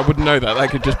 See, I wouldn't know that. That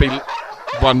could just be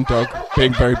one dog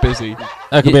being very busy.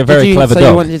 That could Did be a very you clever say you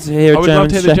dog. wanted to hear I a would German love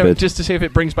to hear the German, Shepherd? just to see if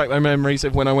it brings back those memories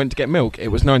of when I went to get milk. It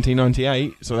was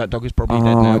 1998, so that dog is probably dead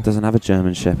Oh, now. it doesn't have a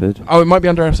German Shepherd. Oh, it might be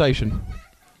under Alsatian.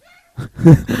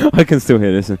 I can still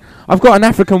hear this. I've got an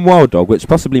African wild dog, which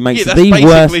possibly makes Yeah, that's the basically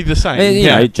worst. the same. You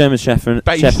know, German Shepherd,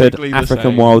 Basically the African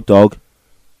same. wild dog.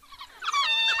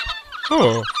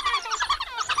 Oh.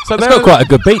 So It's they're got quite a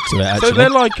good beat to it, So actually. they're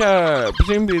like,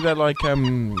 presumably they're like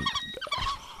little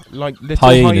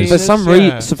Hyenas.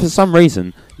 hyenas. For some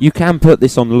reason, you can put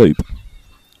this on loop.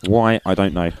 Why? I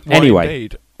don't know. Why Anyway,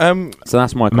 indeed. so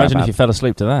that's my crap Imagine app. if you fell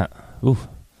asleep to that. Oof.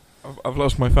 I've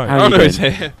lost my phone. How Oh you no, doing? it's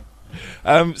here.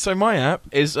 So my app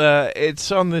is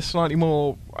it's on this slightly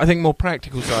more, I think, more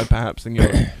practical side perhaps than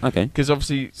yours, Okay. because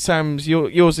obviously Sam's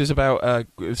yours is about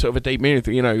sort of a deep meaning,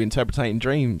 you know, interpreting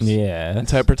dreams. Yeah.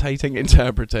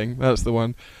 Interpreting. That's the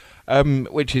one.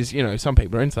 Which is, you know, some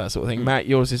people are into that sort of thing. Matt,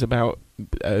 yours is about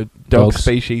dog Dogs.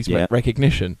 species Yeah.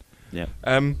 recognition. Yeah.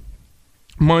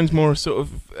 Mine's more sort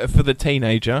of for the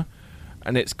teenager,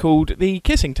 and it's called the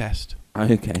kissing test.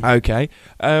 Okay. Okay.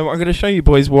 I'm going to show you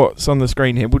boys what's on the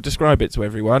screen here. We'll describe it to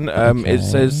everyone. It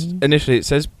says, initially,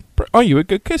 are you a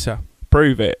good kisser?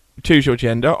 Prove it. Choose your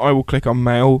gender. I will click on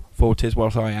male, for 'tis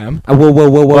what I am. Whoa.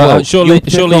 Well, surely- you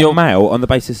click surely on you're- male on the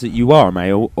basis that you are a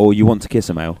male, or you want to kiss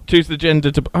a male. Choose the gender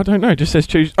to... I don't know. It just says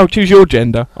choose... Oh, choose your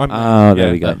gender. Oh, there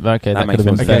yeah, we go. Okay, that could makes have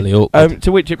been more fairly sense. awkward.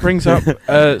 To which it brings up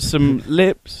some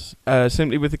lips,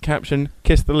 simply with the caption,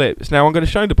 kiss the lips. Now, I'm going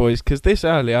to show the boys, because this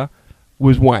earlier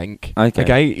was wank.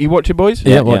 Okay. You watching, boys?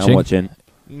 Yeah, I'm watching. watching.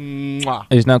 Mwah.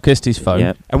 He's now kissed his phone.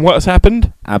 Yeah. And what has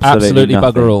happened? Absolutely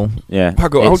nothing. bugger all. Yeah.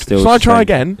 Bugger all. It's still Shall I try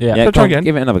strange. again? Yeah. Shall I Come try on, again?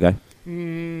 Give it another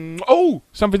go. Oh,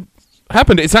 something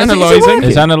happened. It's Is it analysing. working?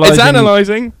 It's analysing. It's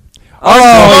analysing.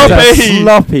 Oh, sloppy. the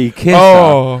sloppy kisser.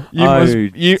 Oh, you Oh, must.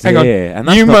 Hang on. dear. And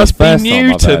that's You not the must be first time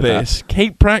new I've to heard that. this.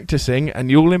 Keep practicing, and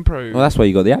you'll improve. Well, that's why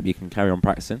you got the app. You can carry on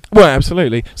practicing. Well,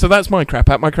 absolutely. So that's my crap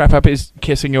app. My crap app is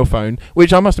kissing your phone,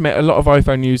 which I must admit a lot of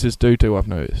iPhone users do. I've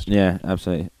noticed. Yeah,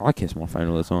 absolutely. I kiss my phone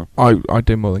all the time. I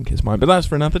do more than kiss mine, but that's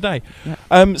for another day.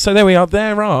 Yeah. So there we are.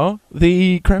 There are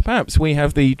the crap apps. We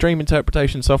have the dream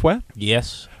interpretation software.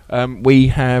 Yes. We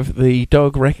have the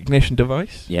dog recognition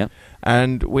device. Yeah.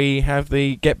 And we have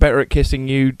the Get Better at Kissing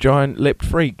You Giant Lipped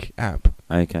Freak app.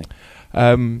 Okay.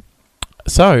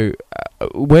 So,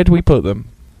 where do we put them?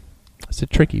 It's a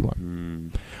tricky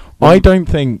one. Well, I don't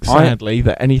think, sadly,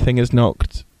 that anything has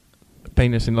knocked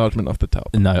penis enlargement off the top.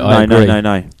 No, I No, agree.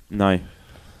 no.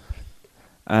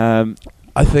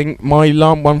 I think my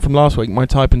one from last week, my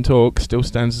type and talk, still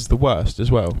stands as the worst as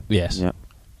well. Yes. Yeah.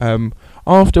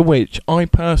 After which, I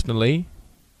personally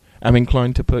am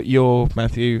inclined to put your,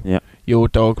 Matthew, your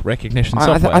dog recognition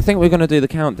software. I think we're going to do the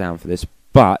countdown for this,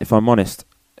 but if I'm honest,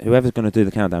 whoever's going to do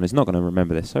the countdown is not going to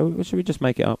remember this. So should we just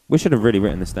make it up? We should have really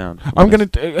written this down. I'm going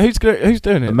to. Who's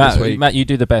doing it Matt, this week? Matt, you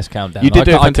do the best countdown. You did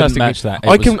do it I couldn't fantastic. match that.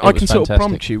 I It can was sort of fantastic.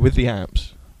 prompt you with the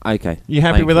apps. Okay. You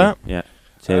happy Thank with you. that? Yeah.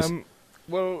 Cheers.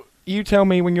 Well, you tell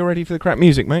me when you're ready for the crap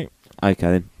music, mate.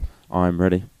 Okay then. I'm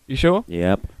ready. You sure?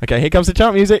 Yep. Okay, here comes the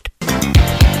chart music.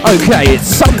 Okay, it's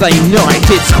Sunday night.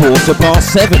 It's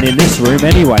 7:15 in this room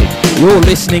anyway. You're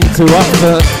listening to Below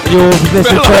the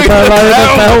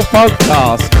Bell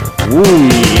podcast. Ooh,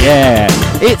 yeah.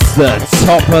 It's the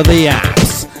top of the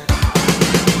apps.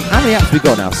 How many apps we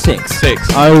got now? 6.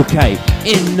 6. Okay.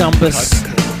 In number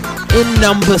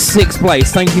 6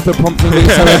 place. Thank you for prompting me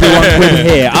so everyone could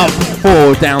hear. Up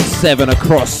 4, down 7,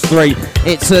 across 3.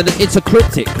 It's a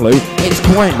cryptic clue. It's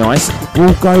quite nice.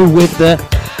 We'll go with the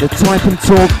Type and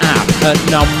Talk app at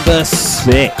number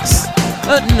 6.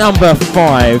 At number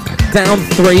 5, down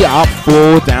 3, up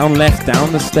 4, down left,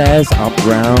 down the stairs, up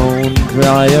round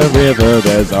by a river.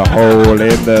 There's a hole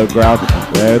in the ground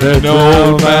where the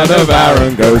old man of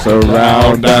Aaron goes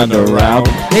around and around.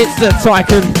 It's the Type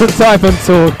and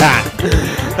Talk app.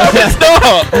 No, it's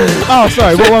not. Oh,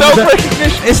 sorry. What one was Dog it?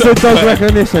 recognition. It's the dog software.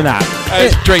 recognition app.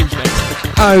 It's Dreams next.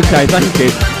 Okay, thank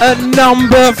you. At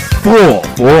number 4.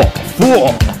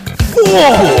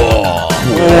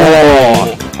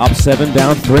 Up 7,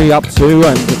 down 3, up 2,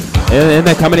 and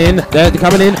they're coming in. And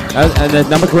the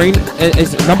number green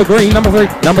is number 3. Number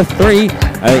 3.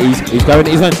 He's going.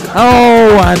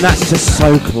 Oh, and that's just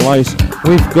so close.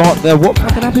 We've got the what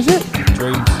fucking app is it?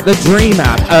 Dreams. The Dream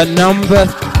app at number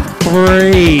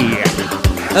 3.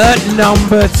 At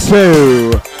number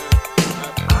 2.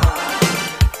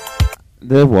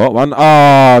 The what one?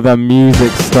 Oh, the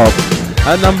music stopped.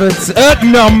 At number 2.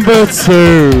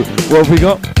 What have we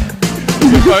got?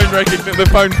 The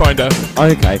phone finder.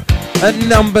 Okay. At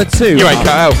number 2. You ain't cut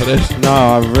out for this. No,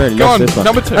 I really Go lost on, this one.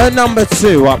 number 2. At number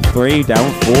 2, up 3,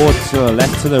 down 4, to the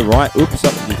left, to the right. Oops,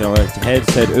 up your head.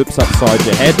 Said oops, upside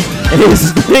your head.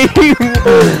 Is the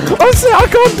I'm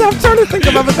trying to think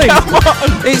of other things. Come on.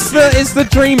 It's the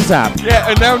Dreams app. Yeah,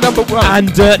 and now number 1.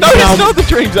 And no, it's not the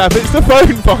Dreams app. It's the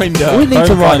phone finder. We need to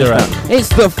Phone write this finder down. It's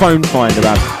the phone finder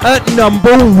app. At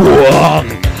number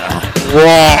 1.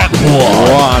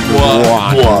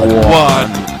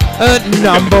 At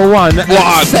number 1.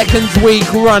 At second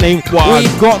week running,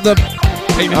 we've got the.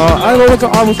 I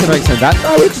was going to extend that.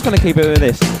 No, we're just going to keep it with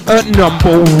this. At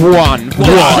number 1. For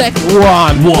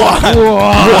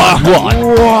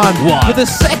the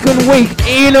second week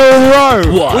in a row,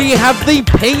 we have the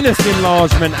penis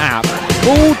enlargement app.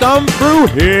 All done through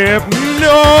hypnosis.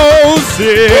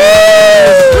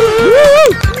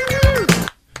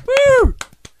 Woo!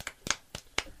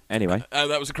 Anyway,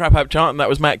 that was a crap app chart, and that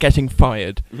was Matt getting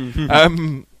fired.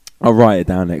 I'll write it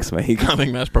down next week. I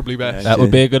think that's probably best. That would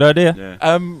be a good idea.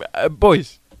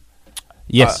 Boys.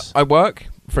 Yes. I work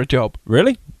for a job.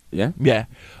 Really? Yeah. Yeah.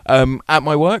 At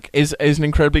my work is an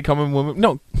incredibly common woman.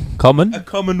 No. Common?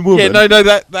 Common woman. Yeah, no,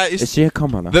 that is. Is she a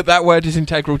commoner? That word is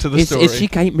integral to the story. Is she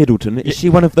Kate Middleton? Is she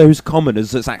one of those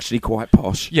commoners that's actually quite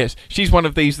posh? Yes, she's one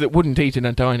of these that wouldn't eat in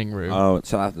a dining room. Oh,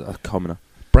 so a commoner.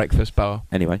 Breakfast bar.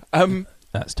 Anyway.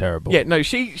 That's terrible. Yeah, no,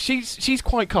 she's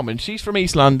quite common. She's from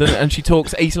East London and she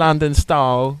talks East London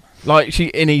style, like she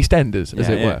in EastEnders, as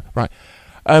it were. Right.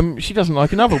 She doesn't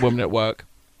like another woman at work.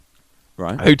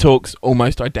 Right. Who talks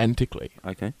almost identically.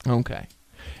 Okay. Okay.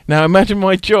 Now imagine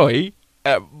my joy,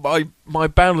 my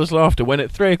boundless laughter when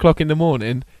at 3 o'clock in the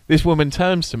morning this woman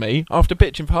turns to me after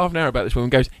bitching for half an hour about this woman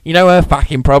and goes, "You know her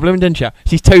fucking problem, didn't you?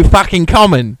 She's too fucking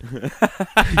common."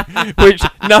 Which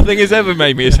nothing has ever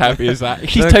made me as happy as that.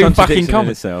 She's too fucking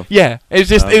common. Itself. Yeah, it's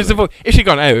just it was the if she'd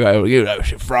gone, "Oh, well, you know,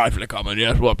 she's frightfully common."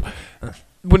 Yes, what?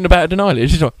 wouldn't have batted an eyelid.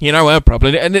 She's like, you know her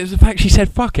problem, and it's the fact she said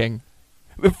fucking.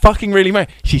 It fucking really made.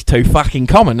 She's too fucking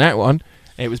common, that one.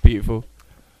 It was beautiful.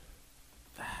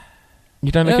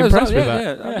 You don't look impressed with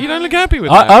that. Yeah. You don't look happy with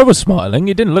that. I was smiling.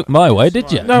 You didn't look my way,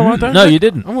 did you? No, I don't. No, you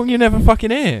didn't. I want you never fucking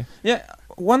here. Yeah,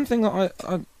 one thing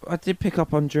that I did pick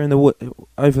up on during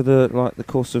over the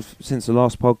course of since the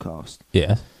last podcast.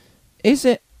 Yeah. Is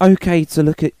it okay to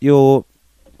look at your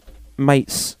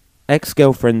mate's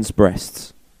ex-girlfriend's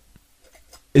breasts?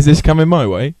 Is this coming my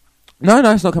way? No,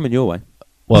 it's not coming your way.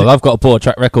 Well, I've got a poor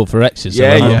track record for exes, so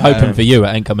Yeah, I'm you hoping have. for you it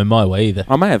ain't coming my way either.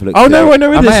 I may have looked. Oh, at no, it. I know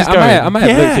where this is going. I may have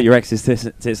Yeah. looked at your ex's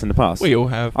tits in the past. We all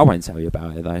have. I won't tell you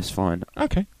about it though. It's fine.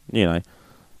 Okay, You know,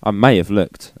 I may have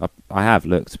looked. I have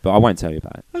looked, but I won't tell you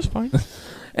about it. that's fine.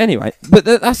 Anyway, but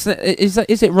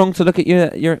is it wrong to look at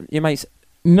your mate's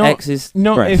Not, ex's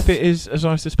not breasts? if it is, as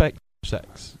I suspect,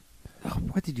 sex. Oh,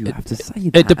 why did you have to say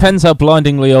that? It depends how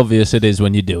blindingly obvious it is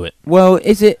when you do it. Well,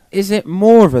 is it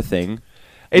more of a thing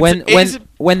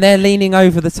when they're leaning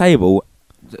over the table,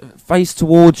 face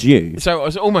towards you? So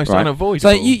it's almost Right. unavoidable.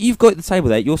 So you've got the table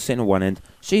there. You're sitting on one end.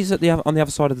 She's at on the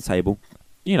other side of the table.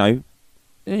 You know,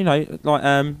 like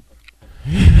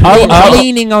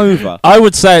leaning over. I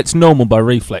would say it's normal by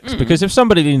reflex, because if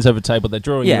somebody leans over the table, they're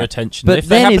drawing Yeah, your attention. but If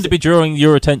they then happen is- to be drawing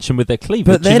your attention with their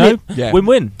cleavage, But you then know, Yeah.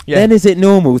 win-win. Yeah. Then is it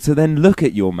normal to then look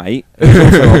at your mate who's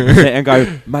also opposite and go,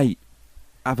 mate,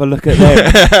 have a look at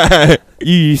them.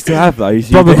 You used to have those.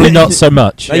 you Probably did. not so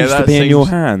much. They Yeah, used to that be in your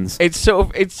seems- hands. It's sort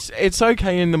of it's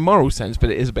okay in the moral sense, but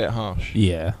it is a bit harsh.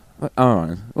 Yeah. All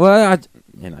right. Well,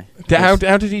 How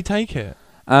did he take it?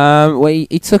 Well,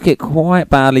 he took it quite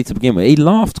badly to begin with. He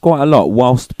laughed quite a lot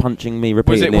whilst punching me Was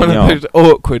repeatedly it one in the of arm. those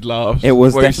awkward laughs? It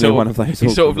was where he's definitely sort one of those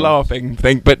He's sort of awkward laughs.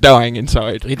 laughing, but dying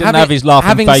inside. He didn't have his laughing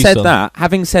having face said on.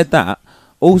 having said that,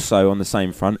 also on the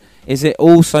same front, is it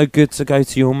also good to go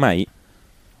to your mate?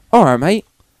 All right, mate,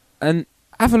 and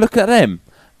have a look at them,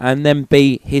 and then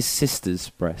be his sister's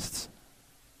breasts.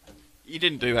 You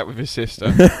didn't do that with his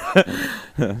sister.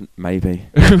 Maybe.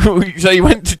 So you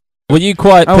went to Were you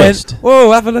quite I went, pissed?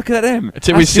 whoa, have a look at them. his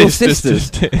That's your sister's.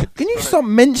 sisters. Can you stop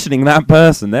mentioning that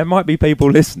person? There might be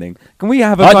people listening. Can we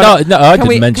have a I kind of- didn't can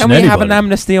we mention have anybody. an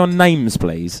amnesty on names,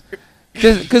 please?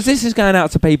 Because this is going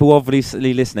out to people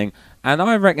obviously listening, and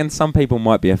I reckon some people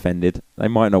might be offended. They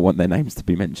might not want their names to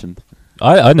be mentioned.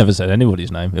 I never said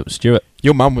anybody's name. It was Stuart.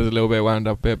 Your mum was a little bit wound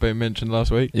up about being mentioned last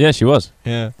week. Yeah, she was.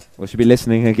 Yeah. Will she be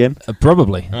listening again?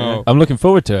 Probably. Oh. I'm looking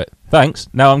forward to it. Thanks.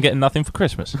 Now I'm getting nothing for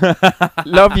Christmas.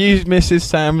 Love you, Mrs.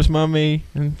 Sam's mummy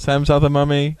and Sam's other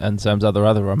mummy. And Sam's other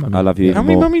mummy. I love you How even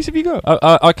many more. mummies have you got?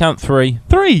 I count 3.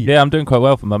 3. Yeah, I'm doing quite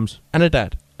well for mums. And a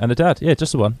dad. And a dad. Yeah,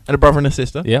 just the one. And a brother and a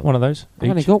sister. Yeah, one of those. I've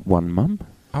only each. got one mum.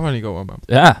 I've only got one mum.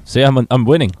 Yeah, see, I'm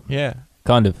winning. Yeah.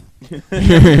 Kind of.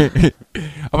 I've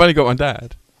only got one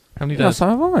dad. How many Yeah, dads? so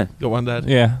have I. Got one dad.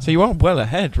 Yeah. So you are well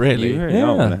ahead, really. You really Yeah.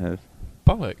 are well ahead.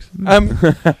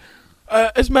 Bollocks.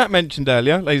 As Matt mentioned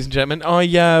earlier, ladies and gentlemen, I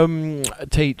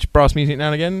teach brass music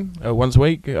now and again. Once a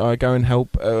week, I go and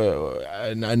help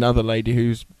another lady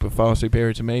who's far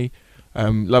superior to me.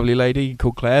 Lovely lady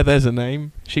called Claire. There's her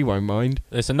name. She won't mind.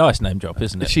 It's a nice name drop,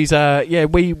 isn't it? She's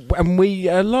we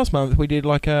last month we did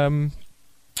like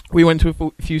we went to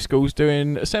a few schools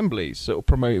doing assemblies, sort of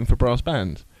promoting for brass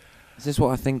bands. Is this what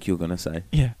I think you're going to say?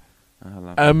 Yeah. I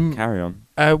love Um, it. Carry on.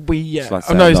 We Shall I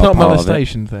say oh no, I'm it's not not a part of it?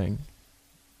 molestation thing.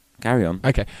 Carry on.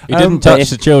 Okay. You didn't but touch if-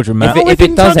 the children, Matt. I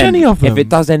didn't touch any of them. If it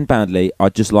does end badly,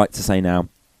 I'd just like to say now,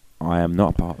 I am not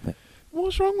a part of it.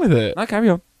 What's wrong with it? No, carry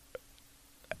on.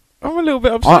 I'm a little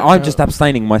bit upset. I'm about just it.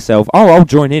 abstaining myself. Oh, I'll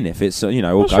join in if it's all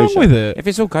What's kosher. wrong with it? If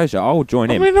it's all kosher, I'll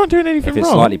join in. We're not doing anything If it's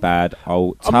wrong. slightly bad,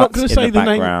 I'll I'm not tut going in to say the the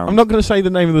name. background. I'm not going to say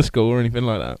the name of the school or anything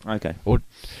like that. Okay.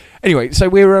 Anyway, so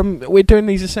we're doing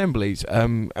these assemblies,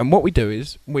 and what we do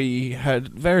is we had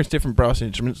various different brass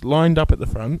instruments lined up at the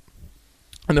front,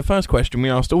 and the first question we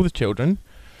asked all the children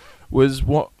was,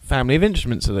 "What family of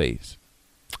instruments are these?"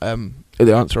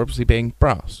 The answer obviously being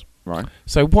brass. Right.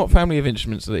 So, what family of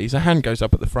instruments are these? A hand goes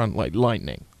up at the front like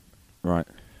lightning. Right.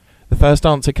 The first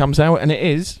answer comes out, and it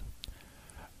is,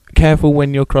 "Careful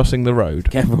when you're crossing the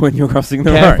road." Careful when you're crossing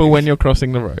the Careful road. when you're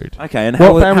crossing the road. Okay. And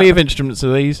What family of instruments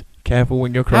are these? Careful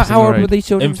when you're crossing how the old road. were these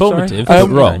children? Informative, Sorry? but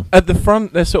wrong. At the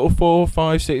front, they're sort of 4,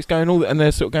 5, 6, going all, and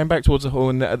they're sort of going back towards the hall.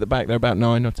 And at the back, they're about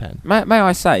 9 or 10. May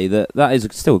I say that is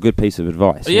still a good piece of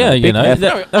advice. Yeah, Be you know, careful.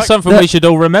 that's like something we should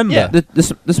all remember. Yeah.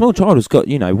 The small child has got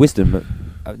wisdom,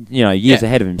 years Yeah.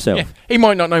 ahead of himself. Yeah. He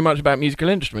might not know much about musical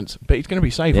instruments, but he's going to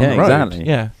be safe on Yeah, the road. exactly.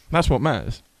 Yeah, that's what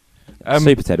matters.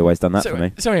 Super Ted always done that so, for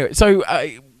me. So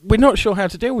anyway, we're not sure how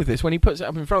to deal with this when he puts it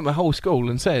up in front of the whole school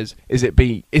and says,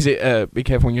 be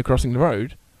careful when you're crossing the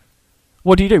road."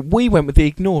 What do? We went with the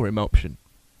ignore him option.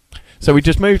 So we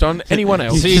just moved on. Anyone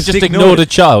else? So you just ignored a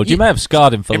child. You may have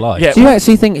scarred him for life. Yeah. Do you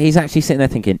actually think he's actually sitting there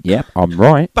thinking, "Yep, I'm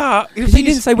right"? But Because he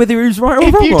didn't say whether he was right or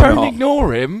if wrong you or don't not.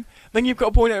 ignore him, then you've got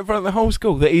to point out in front of the whole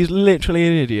school that he's literally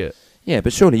an idiot. Yeah,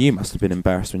 but surely you must have been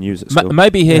embarrassed when you was at school.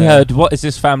 Maybe he Yeah. heard, what is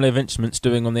this family of instruments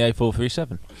doing on the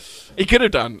A437? He could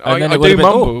have done. And then I it would do have been,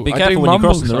 mumble. be I careful do when you're mumble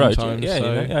crossing the road. sometimes, Yeah,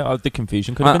 so- you know, the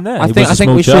confusion could have been there. I He think was a we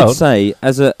small should child. say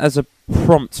as a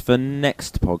prompt for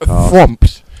next podcast.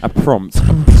 Prompt. A prompt.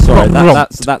 Sorry,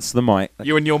 that's the mic.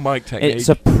 You and your mic technique. It's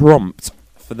a prompt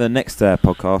for the next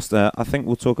podcast. I think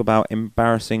we'll talk about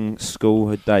embarrassing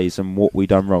schoolhood days and what we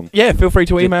done wrong. Yeah, feel free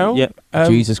to email. Yeah.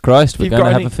 Jesus Christ, we're you've going got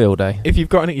to have any- a field day. If you've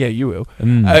got any, yeah, you will.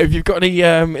 If you've got any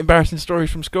embarrassing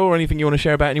stories from school or anything you want to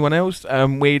share about anyone else,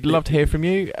 we'd love to hear from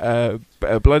you.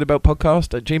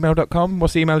 BelowTheBeltPodcast@gmail.com.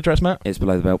 What's the email address, Matt? It's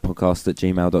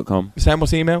belowthebeltpodcast@gmail.com. Sam,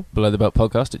 what's the email?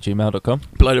 BelowTheBeltPodcast@gmail.com.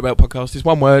 BelowTheBeltPodcast is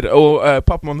one word, or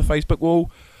pop them on the Facebook wall.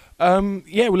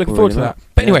 Yeah, we're looking forward to that.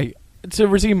 But anyway, to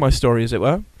resume my story, as it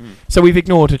were. So we've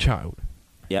ignored a child.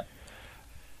 Yep.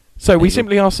 So we There you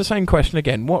simply ask the same question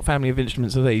again. What family of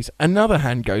instruments are these? Another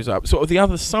hand goes up, sort of the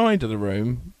other side of the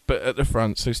room, but at the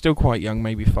front, so still quite young,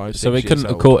 maybe 5, 6 So we years couldn't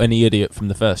have old. caught any idiot from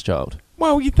the first child.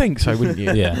 Well, you'd think so, wouldn't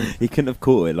you? Yeah. He couldn't have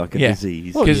caught it like a Yeah.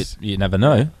 disease. Well, you, 'cause- you never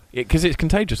know. Because it's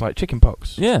contagious, like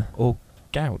chickenpox. Yeah. Or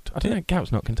gout. I don't know,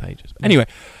 gout's not contagious. Anyway,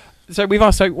 so we've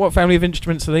asked, so what family of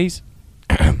instruments are these?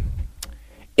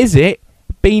 Is it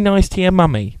be nice to your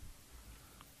mummy?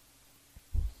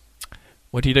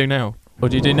 What do you do now? What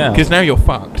do you do now? Because now you're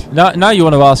fucked. Now you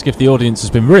want to ask if the audience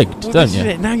has been rigged, Well, don't this is you?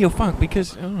 it. Now you're fucked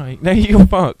because, alright, now you're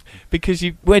fucked because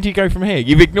where do you go from here?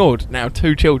 You've ignored now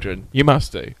 2 children. You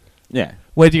must do. Yeah.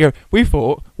 Where do you go? We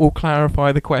thought we'll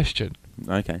clarify the question.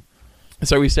 Okay.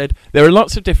 So we said there are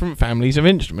lots of different families of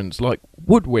instruments like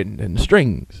woodwind and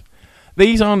strings.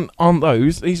 These aren't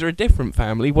those. These are a different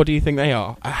family. What do you think they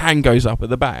are? A hand goes up at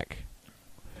the back.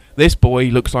 This boy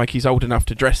looks like he's old enough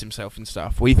to dress himself and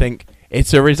stuff. We think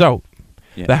it's a result.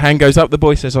 Yeah. The hand goes up. The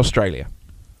boy says Australia.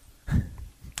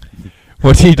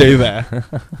 What do you do there?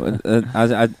 Well,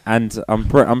 and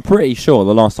I'm pretty sure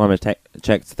the last time I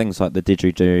checked, things like the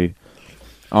didgeridoo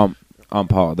aren't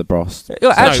part of the Bros.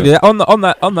 Actually, on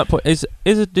that point, is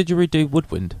a didgeridoo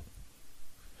woodwind?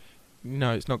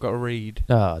 No, it's not got a reed.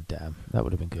 Oh, damn. That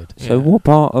would have been good. So Yeah. what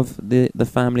part of the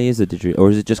family is a didgeridoo, or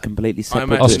is it just completely I separate?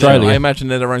 imagine, Australia. I imagine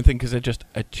they're their own thing because they're just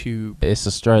a tube. It's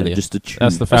Australia. Just a tube.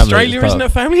 That's the family. Australia it's isn't part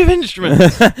a family of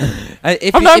instruments.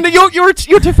 If I'm not,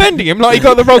 you're defending him like he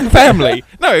got the wrong family.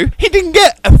 No, he didn't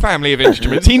get a family of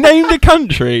instruments. He named a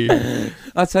country.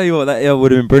 I tell you what, that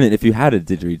would have been brilliant if you had a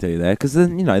didgeridoo there, because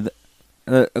then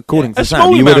according to a Sam,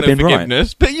 small you would amount have of been right.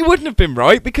 forgiveness, but you wouldn't have been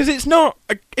right because it's not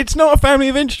a family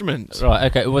of instruments. Right,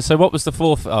 okay. Well, so what was the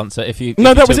fourth answer? If you No,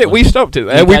 if that you was took it. one? We stopped it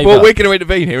there. You We gave thought up. we're going to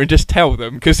intervene here and just tell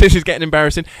them because this is getting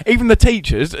embarrassing. Even the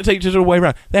teachers all the way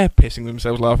around, they're pissing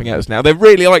themselves laughing at us now. They're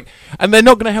really like, and they're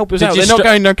not going to help us Did out. you They're not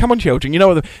going, no, come on, children. You know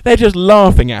what? They're just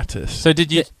laughing at us. So did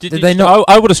you? Did you they not-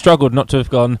 I would have struggled not to have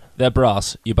gone. They're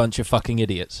brass. You bunch of fucking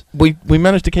idiots. We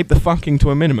managed to keep the fucking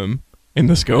to a minimum in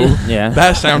the school. Yeah.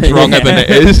 That sounds wronger than it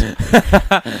is.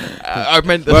 I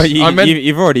meant the. Well,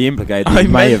 you've already implicated that I you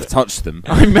may meant- have touched them.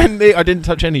 I didn't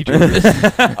touch any children.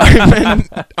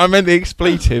 I meant the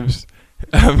expletives.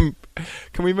 Can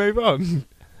we move on?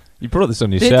 You brought this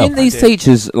on yourself. Didn't these I did.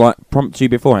 teachers prompt you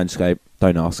beforehand to go,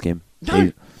 don't ask him?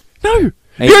 No. No.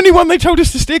 Hey. The only one they told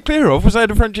us to steer clear of was they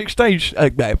had a French exchange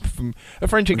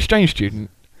student.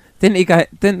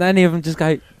 Didn't any of them just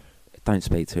go, don't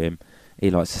speak to him? He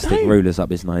likes to stick No. rulers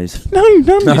up his nose. No,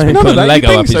 none No. of Put none a of that. Lego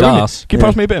You'd think up his so, wouldn't you? arse. Can you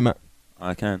pass me a beer, Matt?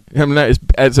 I can.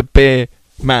 It's a beer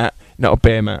mat, not a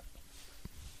beer mat.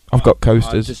 I've got I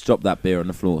coasters. just dropped that beer on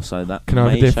the floor, so that Can I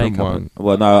have a may different shake up one?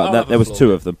 Well, no, I'll have there a was floor.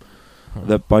 2 of them.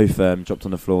 They're both dropped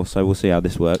on the floor, so we'll see how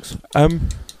this works.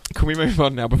 Can we move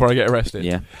on now before I get arrested?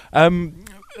 Yeah.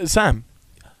 Sam.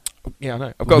 Yeah, I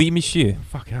know. I've got. Oui, monsieur.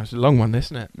 Fuck, it's a long one,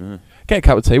 isn't it? Yeah. Get a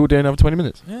cup of tea. We'll do another 20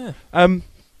 minutes. Yeah.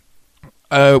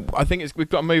 I think we've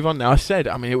got to move on now.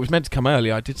 It was meant to come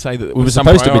early. I did say that We were some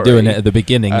supposed to be doing priority. it at the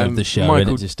beginning of the show, and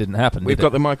Michael- it just didn't happen. We've did got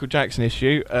it? the Michael Jackson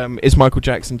issue. Is Michael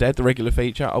Jackson dead? The regular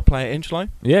feature. I'll play it in, shall I?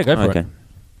 Yeah, go for Okay. it.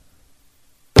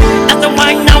 That's the one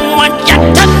I want you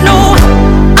to know.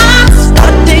 I'm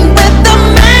starting with the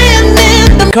man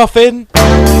in the. Coffin.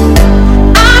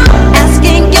 I'm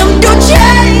asking him to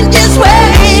change his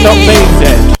ways. Stop being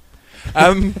dead.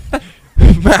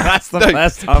 Matt, That's the no.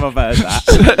 first time I've heard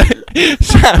that.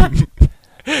 Sam.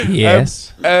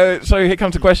 Yes. So here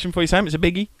comes a question for you, Sam. It's a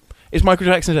biggie. Is Michael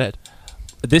Jackson dead?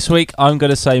 This week, I'm going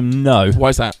to say no, Why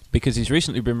is that? because he's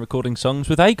recently been recording songs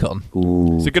with Akon.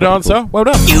 Ooh, It's a good pretty answer. cool. Well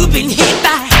done. You've been hit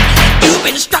by, you've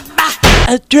been struck by,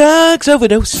 A drugs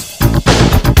overdose.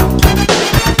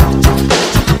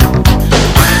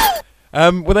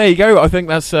 Well, there you go. I think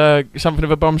that's something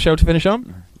of a bombshell to finish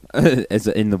on. As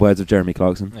in the words of Jeremy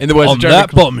Clarkson. In the words On of Jeremy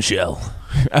that bombshell.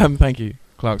 thank you,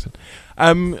 Clarkson.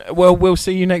 Well, we'll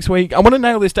see you next week. I want to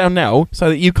nail this down now so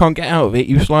that you can't get out of it,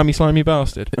 you slimy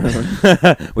bastard.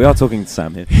 We are talking to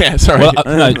Sam here. Yeah, sorry. Well,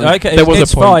 no, okay, There was a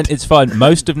it's point. fine. It's fine.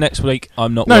 Most of next week,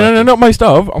 I'm not. No, working. not most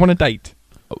of. I want a date.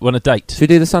 I want a date. Should we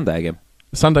do the Sunday again?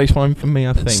 Sunday's fine for me,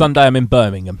 I think. Sunday, I'm in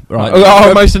Birmingham. Right.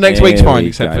 Most of next There week's fine, we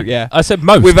except go. for, yeah. I said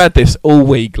most. We've had this all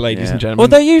week, ladies Yeah. and gentlemen. Well,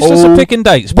 they're useless All- at picking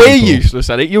dates. We're people. useless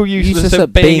at it. You're useless, Useless at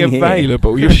at being being here.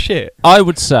 available. You're shit. I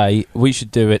would say we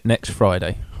should do it next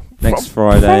Friday. Next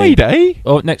Friday. Friday?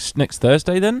 Or next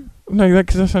Thursday then? No,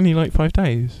 because that's only like 5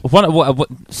 days. What,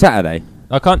 Saturday.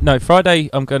 I can't. No, Friday.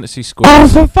 I'm going to see Squid. Oh,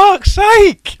 for fuck's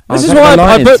sake! This Oh, is why I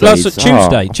Lions booked last seeds. Tuesday. Oh,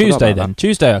 I forgot Tuesday about then.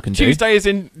 Tuesday I can do. Tuesday is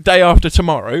in day after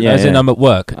tomorrow. Yeah. As in I'm at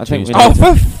work. I think we Tuesday. Oh,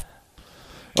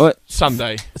 for What?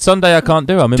 Sunday. Sunday I can't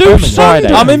do. I'm in Do Birmingham.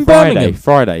 Sunday. I'm in Birmingham.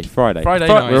 Friday. Friday Fri- night.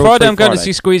 We're all Friday free I'm going to Friday.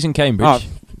 see Squeeze in Cambridge. Oh,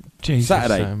 Jesus,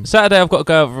 Saturday. Sam. Saturday I've got to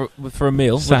go over for a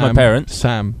meal with my Sam, parents.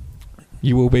 Sam,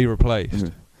 you will be replaced.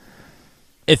 Mhm.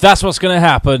 If that's what's going to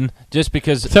happen, just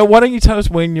because So why don't you tell us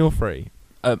when you're free?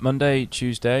 Monday,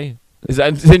 Tuesday, Is that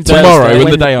in tomorrow Thursday.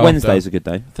 and the day after? Wednesday's a good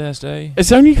day. Thursday.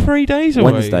 It's only 3 days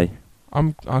away. Wednesday.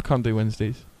 I can't do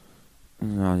Wednesdays.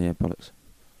 Oh yeah, bollocks.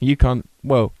 You can't.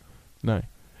 Well, no.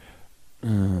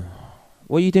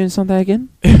 What are you doing Sunday again?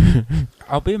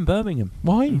 I'll be in Birmingham.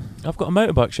 Why? I've got a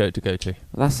motorbike show to go to.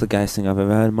 That's the gayest thing I've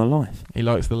ever heard in my life. He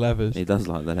likes the levers. He does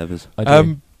like the levers. I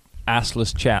do.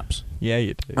 Assless chaps. Yeah,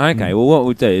 you do. Okay, well, what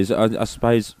we'll do is, I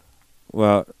suppose,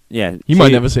 well, yeah, You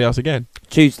might never see us again.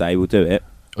 Tuesday we'll do it,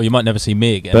 Or you might never see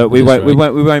me again. but we which is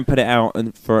won't put it out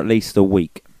for at least a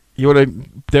week. You want to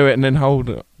do it and then hold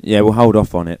it. Yeah, we'll hold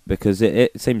off on it because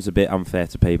it seems a bit unfair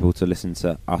to people to listen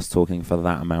to us talking for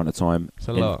that amount of time. It's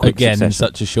a in lot. quick Again, in succession.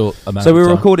 such a short amount So of we'll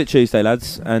time. record it Tuesday,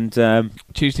 lads, and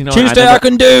Tuesday night. Tuesday and I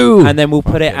can do! and then we'll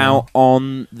put it Fucking out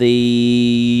on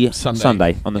the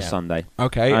Sunday. on the Yeah. Sunday.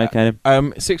 Okay.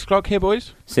 Okay, 6 o'clock here,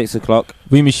 boys. 6 o'clock.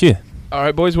 Oui, monsieur. All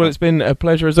right, boys. Well, it's been a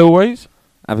pleasure as always.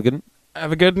 Have a good one.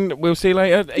 Have a good one. We'll see you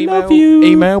later. Love you.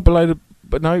 Email below the.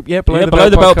 But no, yeah, below Below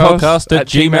the the belt Belt podcast at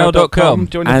gmail.com.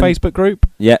 Join the And- Facebook group.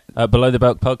 Yeah, Below the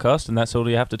Belt podcast, and that's all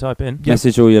you have to type in.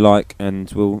 message all you like,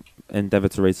 and we'll endeavour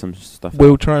to read some stuff.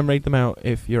 We'll try and read them out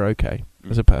if you're okay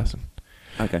as a person.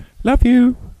 Okay. Love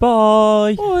you.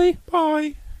 Bye. Bye.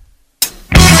 Bye.